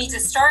that you need to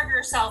starve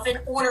yourself in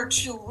order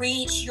to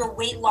reach your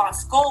weight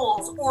loss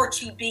goals or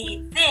to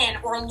be thin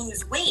or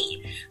lose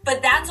weight.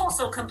 But that's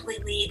also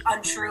completely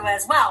untrue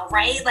as well,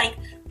 right? Like,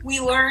 we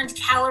learned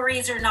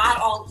calories are not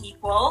all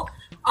equal.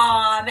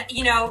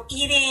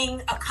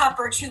 Eating a cup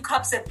or 2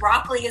 cups of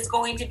broccoli is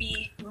going to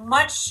be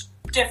much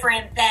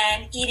different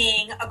than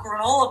eating a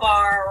granola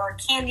bar or a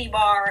candy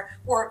bar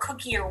or a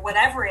cookie or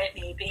whatever it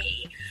may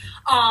be.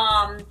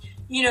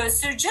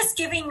 So just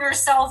giving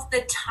yourself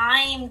the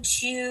time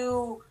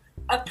to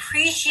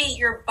appreciate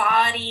your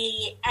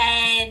body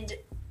and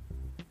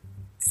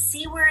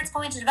see where it's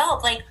going to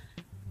develop. Like,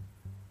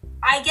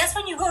 I guess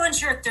when you go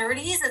into your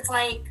 30s, it's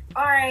like,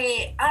 all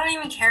right, I don't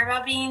even care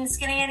about being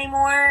skinny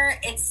anymore.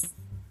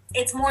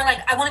 It's more like,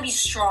 I want to be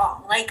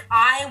strong. Like,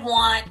 I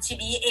want to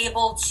be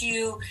able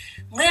to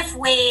lift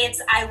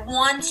weights. I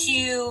want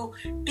to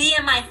be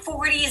in my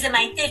 40s and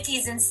my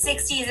 50s and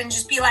 60s and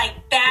just be like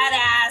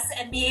badass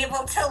and be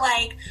able to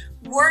like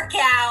work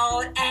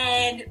out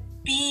and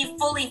be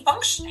fully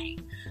functioning.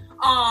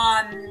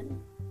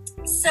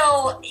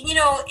 So,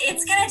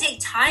 it's going to take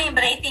time,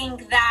 but I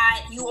think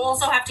that you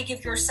also have to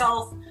give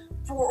yourself,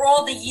 for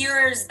all the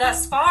years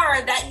thus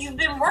far that you've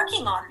been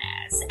working on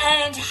this,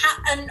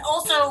 and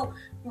also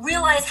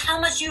realize how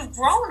much you've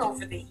grown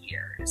over the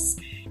years,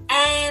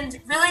 and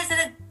realize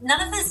that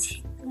none of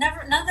this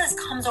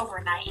comes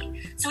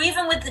overnight. So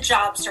even with the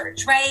job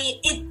search, right?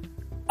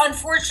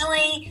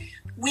 Unfortunately,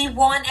 we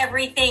want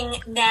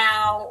everything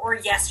now or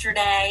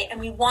yesterday, and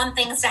we want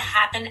things to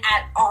happen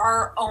at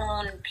our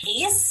own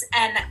pace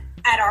and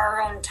at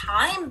our own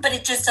time, but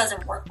it just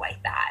doesn't work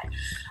like that.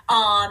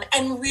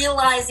 And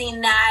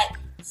realizing that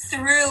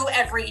through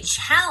every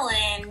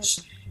challenge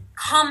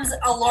comes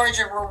a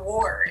larger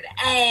reward,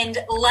 and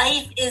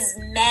life is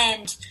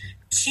meant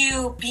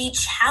to be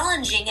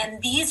challenging,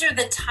 and these are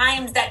the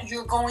times that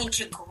you're going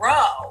to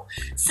grow.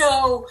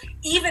 So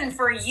even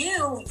for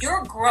you,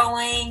 you're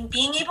growing,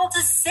 being able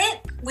to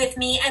sit with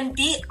me and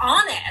be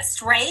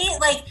honest, right?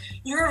 Like,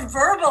 you're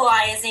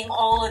verbalizing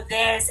all of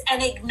this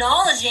and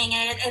acknowledging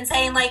it and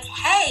saying like,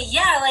 hey,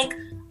 yeah, like,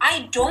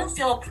 I don't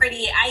feel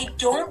pretty, I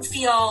don't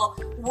feel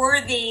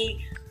worthy.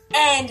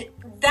 And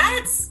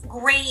that's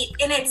great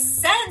in its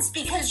sense,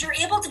 because you're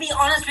able to be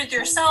honest with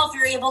yourself,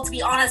 you're able to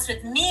be honest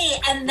with me,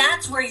 and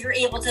that's where you're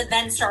able to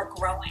then start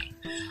growing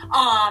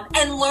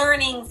and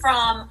learning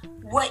from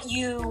what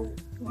you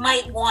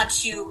might want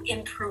to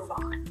improve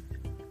on.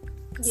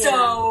 Yeah.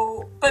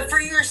 So, but for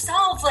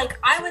yourself, like,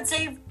 I would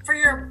say for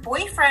your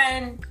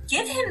boyfriend,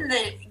 give him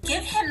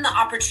the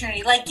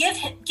opportunity, like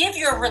give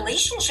your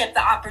relationship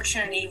the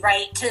opportunity,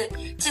 right,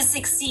 to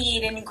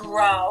succeed and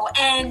grow.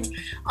 And,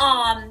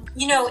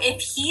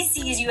 if he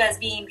sees you as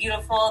being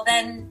beautiful,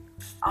 then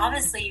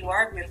obviously you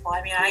are beautiful.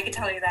 I mean, I could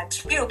tell you that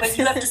too, but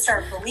you have to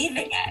start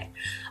believing it.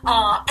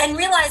 And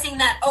realizing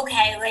that,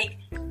 okay, like,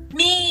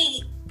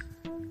 me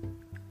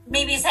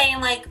maybe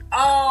saying like,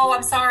 oh,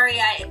 I'm sorry,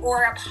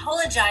 or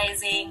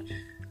apologizing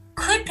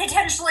could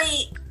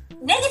potentially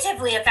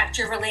negatively affect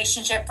your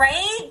relationship,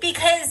 right?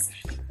 Because,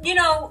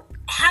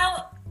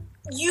 how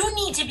you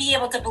need to be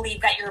able to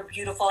believe that you're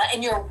beautiful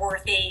and you're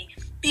worthy,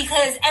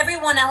 because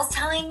everyone else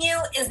telling you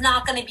is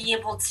not going to be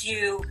able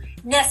to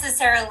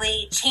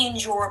necessarily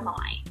change your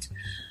mind.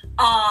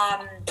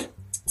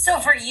 So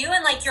for you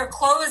and like your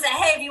clothes,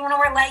 hey, if you want to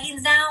wear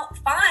leggings now,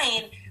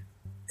 fine.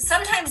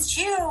 Sometimes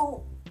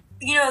too,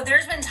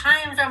 there's been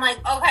times where I'm like,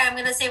 okay, I'm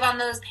going to save on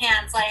those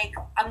pants. Like,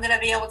 I'm going to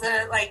be able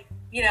to, like,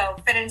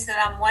 fit into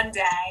them one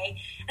day.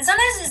 And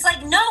sometimes it's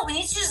like, no, we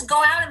need to just go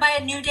out and buy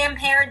a new damn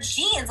pair of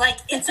jeans. Like,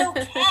 it's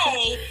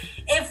okay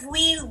if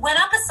we went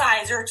up a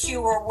size or 2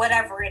 or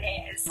whatever it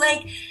is.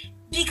 Like,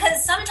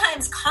 because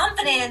sometimes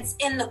confidence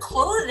in the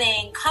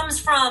clothing comes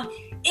from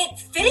it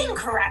fitting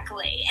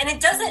correctly. And it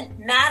doesn't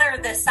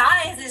matter the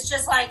size. It's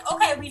just like,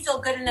 okay, we feel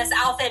good in this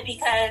outfit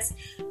because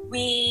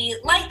we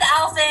like the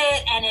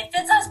outfit and it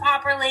fits us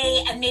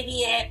properly, and maybe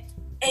it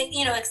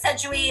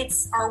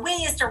accentuates our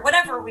waist or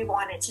whatever we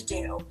want it to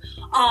do.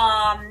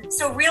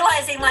 So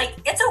realizing like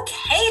it's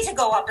okay to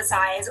go up a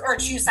size or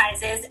 2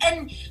 sizes.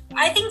 And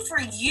I think for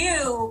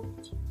you,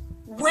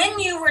 when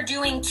you were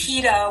doing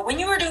keto, when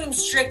you were doing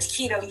strict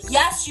keto,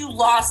 yes, you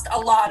lost a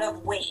lot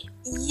of weight.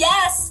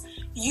 Yes,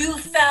 you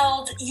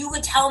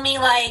would tell me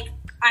like,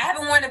 I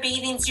haven't worn a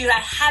bathing suit. I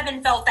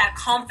haven't felt that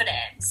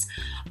confidence.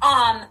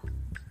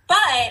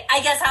 But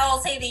I guess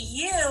I'll say to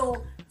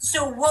you,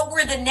 so what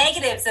were the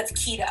negatives of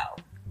keto?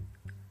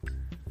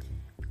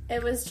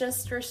 It was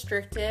just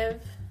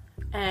restrictive,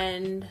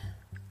 and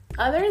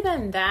other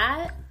than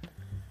that,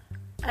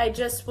 I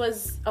just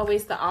was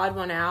always the odd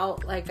one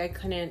out. Like, I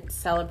couldn't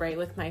celebrate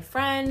with my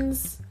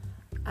friends.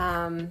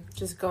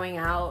 Just going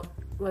out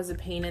was a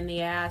pain in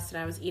the ass,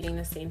 and I was eating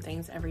the same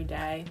things every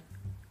day.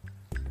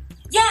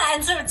 Yeah,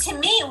 and so to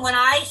me, when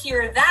I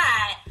hear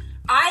that,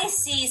 I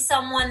see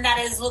someone that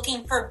is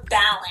looking for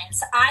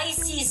balance. I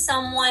see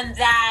someone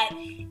that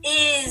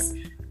is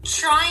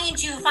trying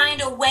to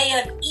find a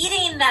way of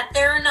eating that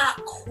they're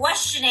not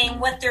questioning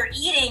what they're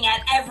eating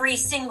at every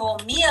single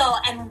meal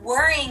and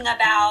worrying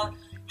about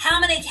how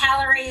many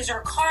calories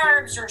or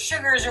carbs or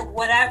sugars or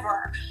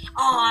whatever.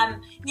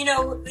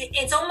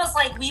 It's almost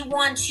like we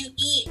want to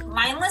eat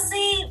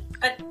mindlessly,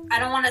 but I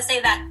don't want to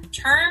say that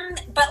term,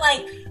 but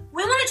like,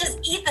 we want to just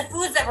eat the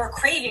foods that we're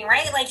craving,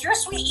 right? Like, you're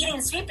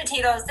eating sweet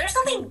potatoes. There's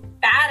nothing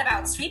bad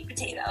about sweet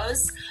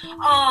potatoes.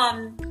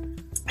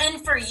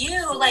 And for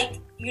you,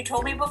 like you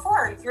told me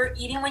before, you're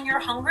eating when you're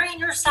hungry and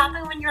you're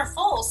stopping when you're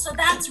full. So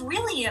that's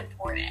really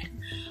important.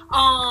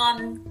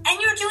 And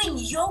you're doing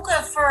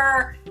yoga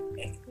for,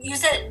 you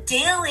said,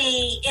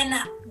 daily in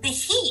the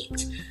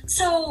heat.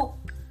 So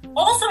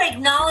also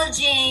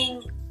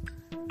acknowledging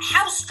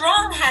how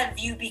strong have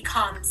you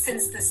become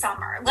since the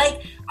summer?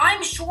 Like,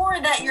 I'm sure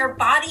that your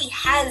body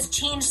has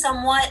changed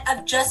somewhat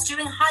of just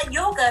doing hot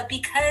yoga,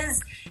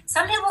 because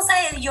some people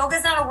say yoga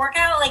is not a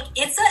workout. Like,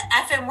 it's a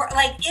effing work.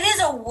 Like, it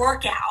is a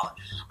workout.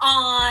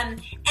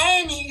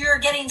 And you're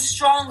getting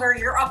stronger.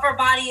 Your upper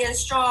body is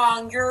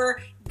strong.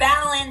 Your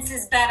balance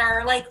is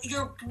better. Like,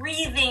 you're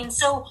breathing.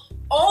 So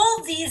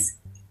all these,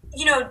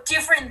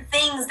 different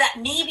things that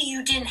maybe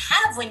you didn't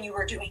have when you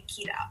were doing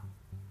keto.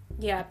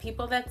 Yeah,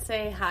 people that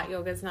say hot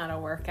yoga is not a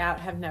workout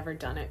have never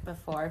done it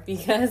before,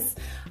 because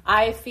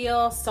I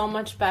feel so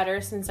much better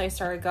since I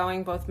started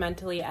going, both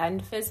mentally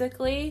and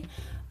physically.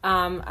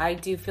 I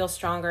do feel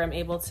stronger. I'm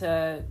able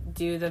to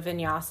do the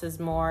vinyasas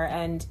more,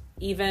 and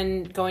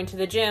even going to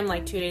the gym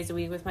like 2 days a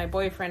week with my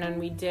boyfriend, and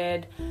we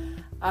did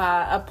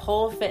a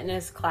pole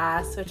fitness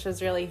class, which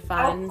was really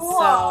fun. Oh, cool.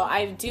 So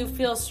I do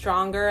feel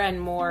stronger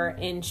and more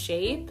in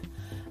shape.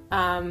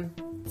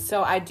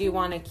 So I do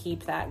want to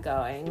keep that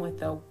going with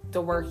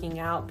the working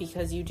out,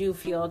 because you do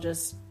feel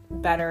just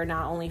better,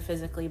 not only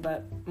physically,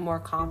 but more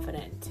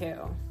confident too.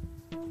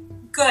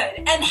 Good.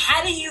 And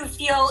how do you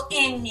feel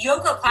in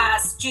yoga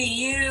class? Do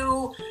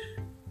you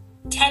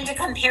tend to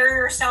compare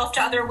yourself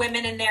to other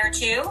women in there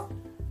too?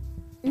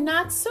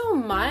 Not so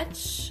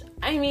much.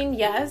 I mean,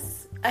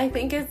 yes. I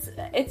think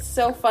it's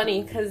so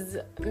funny, because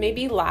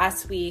maybe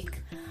last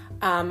week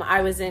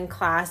I was in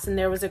class and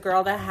there was a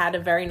girl that had a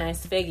very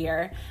nice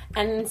figure,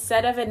 and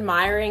instead of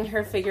admiring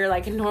her figure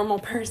like a normal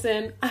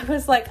person, I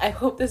was like, I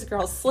hope this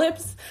girl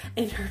slips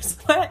in her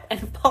sweat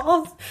and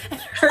falls and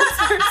hurts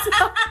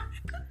herself.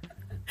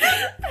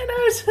 And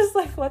I was just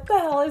like, what the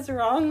hell is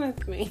wrong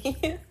with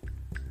me?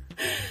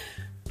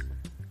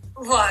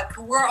 Look,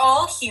 we're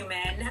all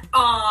human.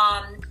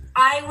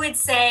 I would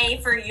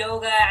say for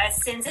yoga,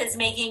 since it's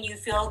making you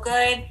feel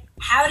good,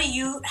 how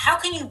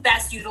can you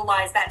best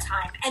utilize that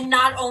time? And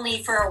not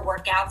only for a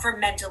workout, for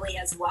mentally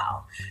as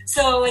well.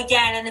 So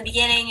again, in the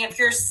beginning, if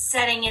you're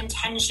setting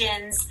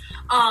intentions,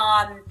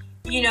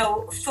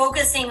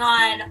 focusing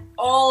on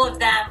all of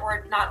them,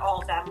 or not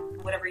all of them,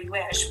 whatever you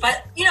wish,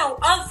 but,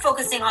 of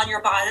focusing on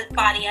your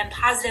body and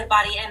positive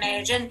body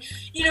image, and,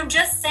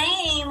 just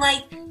saying,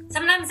 like,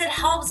 sometimes it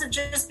helps to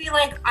just be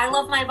like, I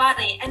love my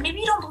body. And maybe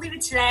you don't believe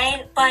it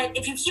today, but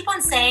if you keep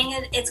on saying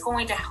it, it's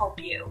going to help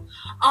you.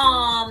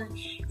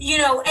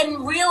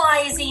 And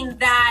realizing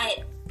that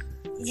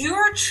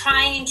you're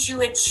trying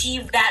to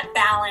achieve that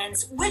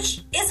balance,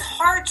 which is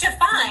hard to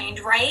find,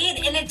 right?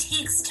 And it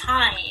takes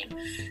time.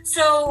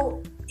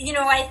 So,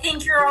 I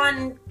think you're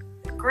on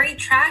great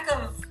track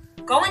of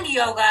going to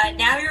yoga.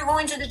 Now you're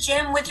going to the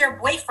gym with your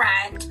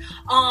boyfriend.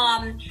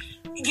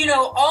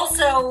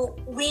 Also,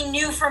 we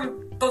knew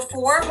from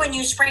before, when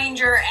you sprained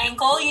your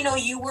ankle,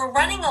 you were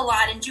running a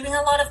lot and doing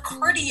a lot of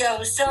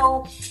cardio.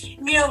 So,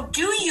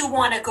 do you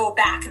want to go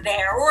back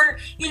there? Or,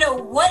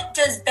 what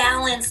does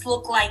balance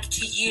look like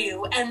to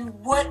you? And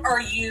what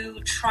are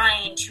you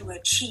trying to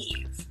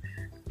achieve?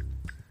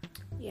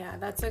 Yeah,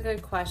 that's a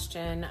good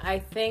question. I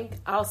think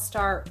I'll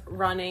start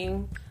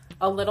running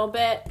a little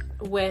bit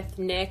with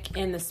Nick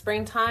in the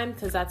springtime,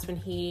 because that's when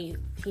he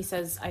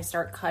says I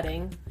start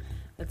cutting.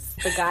 That's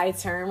the guy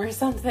term or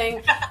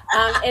something.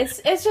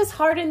 It's just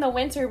hard in the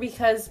winter,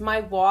 because my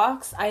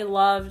walks,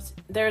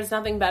 there's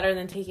nothing better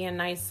than taking a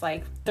nice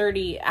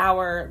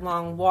 30-hour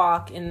long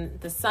walk in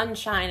the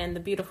sunshine and the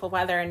beautiful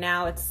weather. And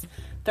now it's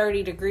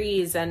 30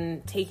 degrees,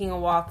 and taking a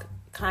walk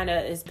kind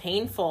of is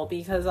painful,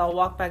 because I'll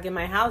walk back in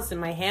my house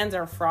and my hands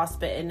are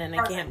frostbitten and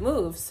I can't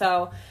move.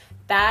 So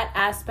that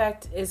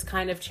aspect is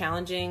kind of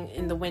challenging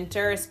in the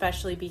winter,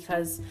 especially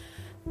because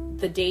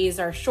the days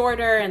are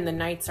shorter and the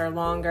nights are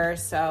longer.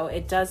 So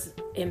it does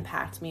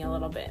impact me a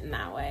little bit in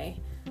that way.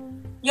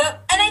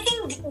 Yep. And I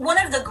think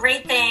one of the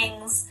great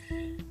things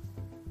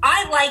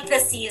I like the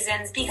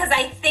seasons because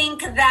I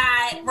think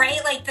that,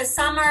 right, like the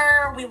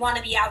summer, we want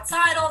to be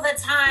outside all the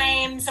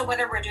time. So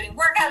whether we're doing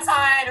work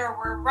outside or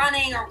we're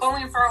running or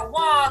going for a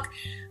walk,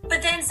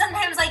 but then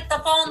sometimes like the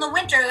fall and the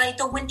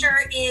winter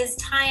is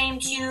time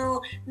to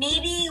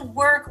maybe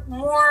work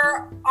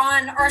more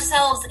on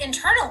ourselves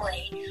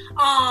internally,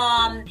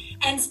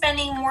 and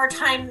spending more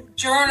time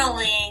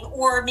journaling,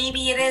 or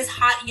maybe it is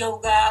hot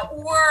yoga,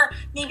 or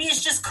maybe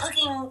it's just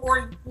cooking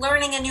or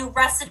learning a new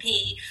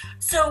recipe.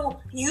 So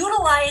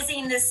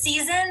utilizing the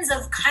seasons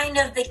of kind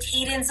of the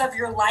cadence of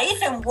your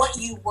life and what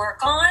you work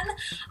on,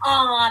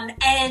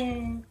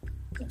 and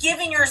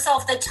giving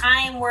yourself the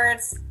time where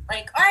it's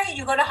like, all right,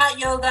 you go to hot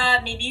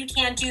yoga, maybe you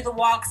can't do the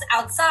walks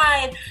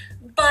outside,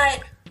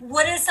 but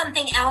what is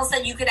something else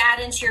that you could add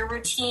into your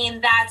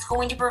routine that's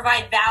going to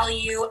provide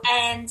value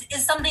and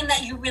is something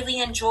that you really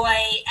enjoy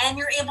and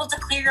you're able to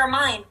clear your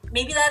mind?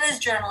 Maybe that is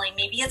journaling,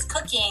 maybe it's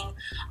cooking.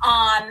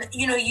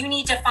 You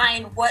need to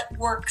find what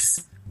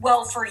works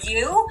well for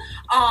you.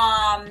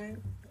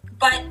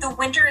 But the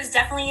winter is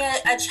definitely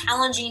a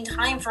challenging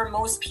time for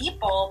most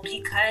people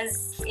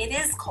because it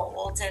is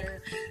cold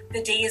and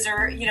the days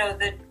are,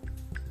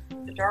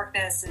 the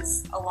darkness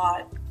is a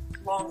lot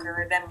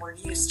longer than we're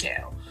used to.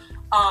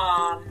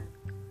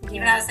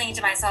 Even I was thinking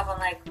to myself, I'm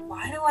like,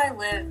 why do I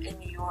live in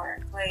New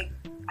York? Like,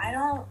 I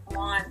don't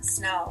want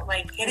snow.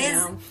 Like, it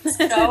is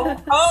so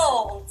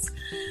cold.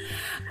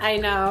 I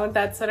know.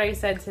 That's what I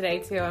said today,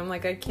 too. I'm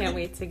like, I can't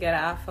wait to get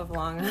off of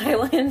Long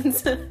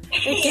Island.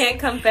 It can't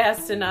come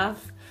fast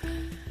enough.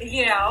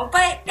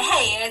 But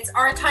hey, it's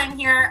our time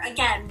here.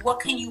 Again, what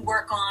can you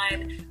work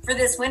on for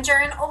this winter?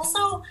 And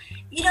also,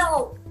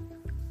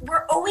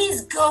 we're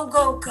always go,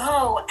 go,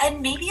 go.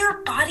 And maybe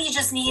your body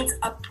just needs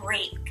a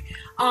break.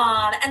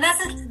 And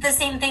that's the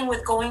same thing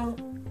with going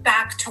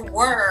back to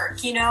work,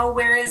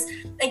 whereas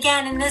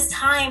again, in this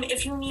time,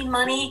 if you need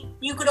money,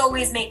 you could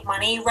always make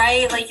money,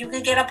 right? Like you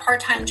could get a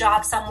part-time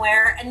job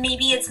somewhere and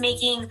maybe it's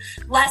making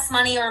less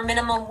money or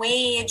minimum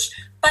wage,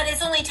 but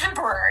it's only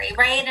temporary,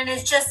 right? And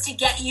it's just to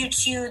get you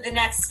to the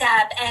next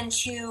step and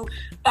to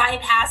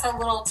bypass a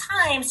little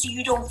time so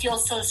you don't feel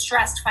so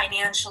stressed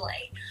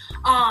financially.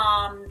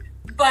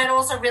 But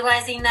also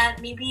realizing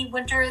that maybe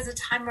winter is a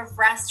time of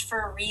rest for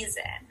a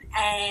reason.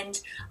 And,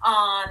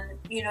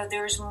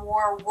 there's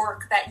more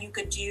work that you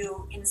could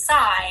do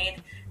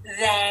inside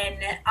than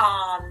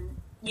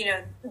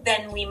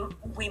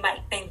we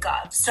might think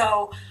of.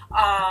 So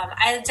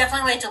I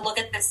definitely like to look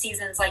at the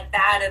seasons like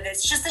that. If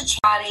it's just a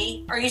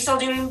body. Are you still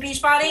doing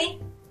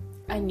Beachbody?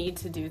 I need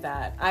to do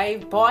that. I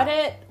bought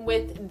it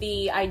with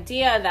the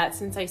idea that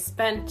since I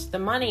spent the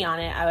money on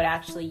it, I would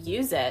actually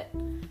use it.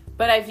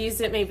 But I've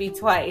used it maybe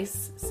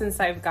twice since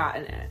I've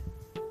gotten it.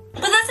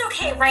 But that's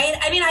okay, right?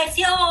 I mean, I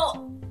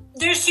feel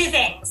there's two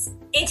things.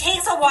 It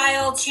takes a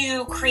while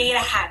to create a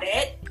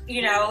habit.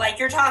 Like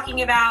you're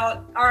talking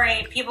about, all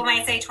right, people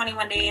might say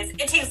 21 days.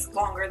 It takes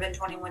longer than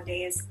 21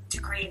 days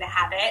to create a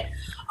habit.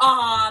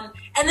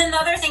 And then the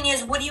other thing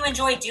is, what do you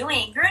enjoy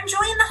doing? You're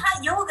enjoying the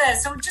hot yoga.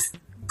 So just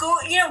go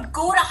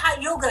to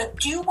hot yoga.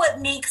 Do what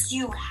makes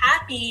you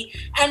happy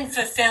and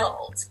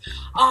fulfilled.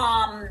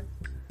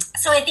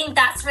 So I think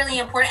that's really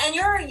important. And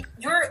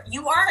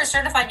you are a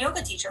certified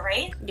yoga teacher,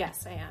 right?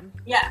 Yes, I am.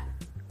 Yeah.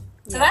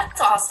 So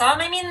that's awesome.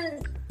 I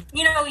mean,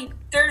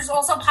 there's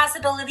also a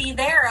possibility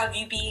there of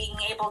you being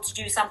able to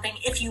do something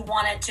if you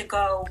wanted to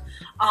go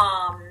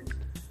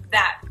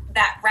that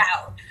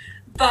route.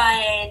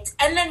 But,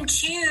 and then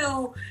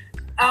two,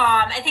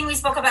 I think we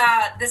spoke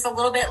about this a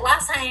little bit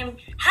last time.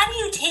 How do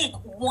you take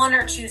one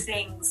or two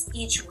things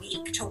each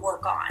week to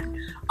work on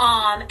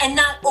and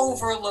not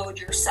overload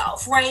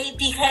yourself, right?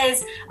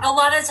 Because a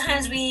lot of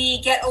times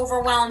we get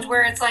overwhelmed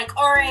where it's like,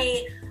 all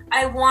right,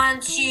 I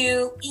want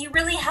to eat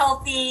really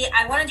healthy.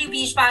 I want to do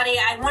Beachbody.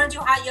 I want to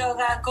do hot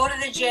yoga, go to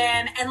the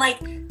gym.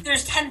 And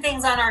there's 10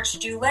 things on our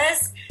to-do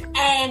list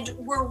and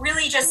we're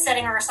really just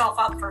setting ourselves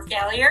up for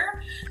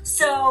failure.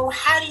 So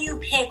how do you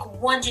pick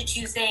 1 to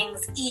 2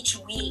 things each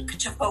week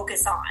to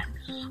focus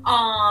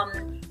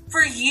on?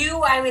 For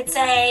you, I would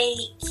say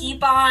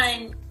keep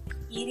on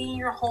eating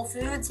your whole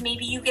foods.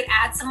 Maybe you could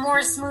add some more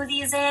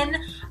smoothies in,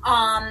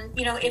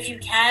 if you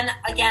can.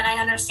 Again, I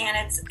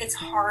understand it's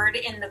hard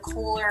in the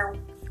cooler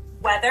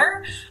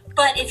weather,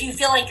 but if you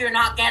feel like you're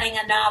not getting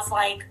enough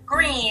like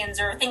greens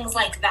or things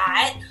like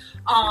that,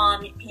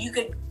 you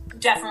could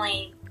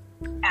definitely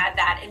add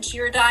that into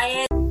your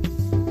diet.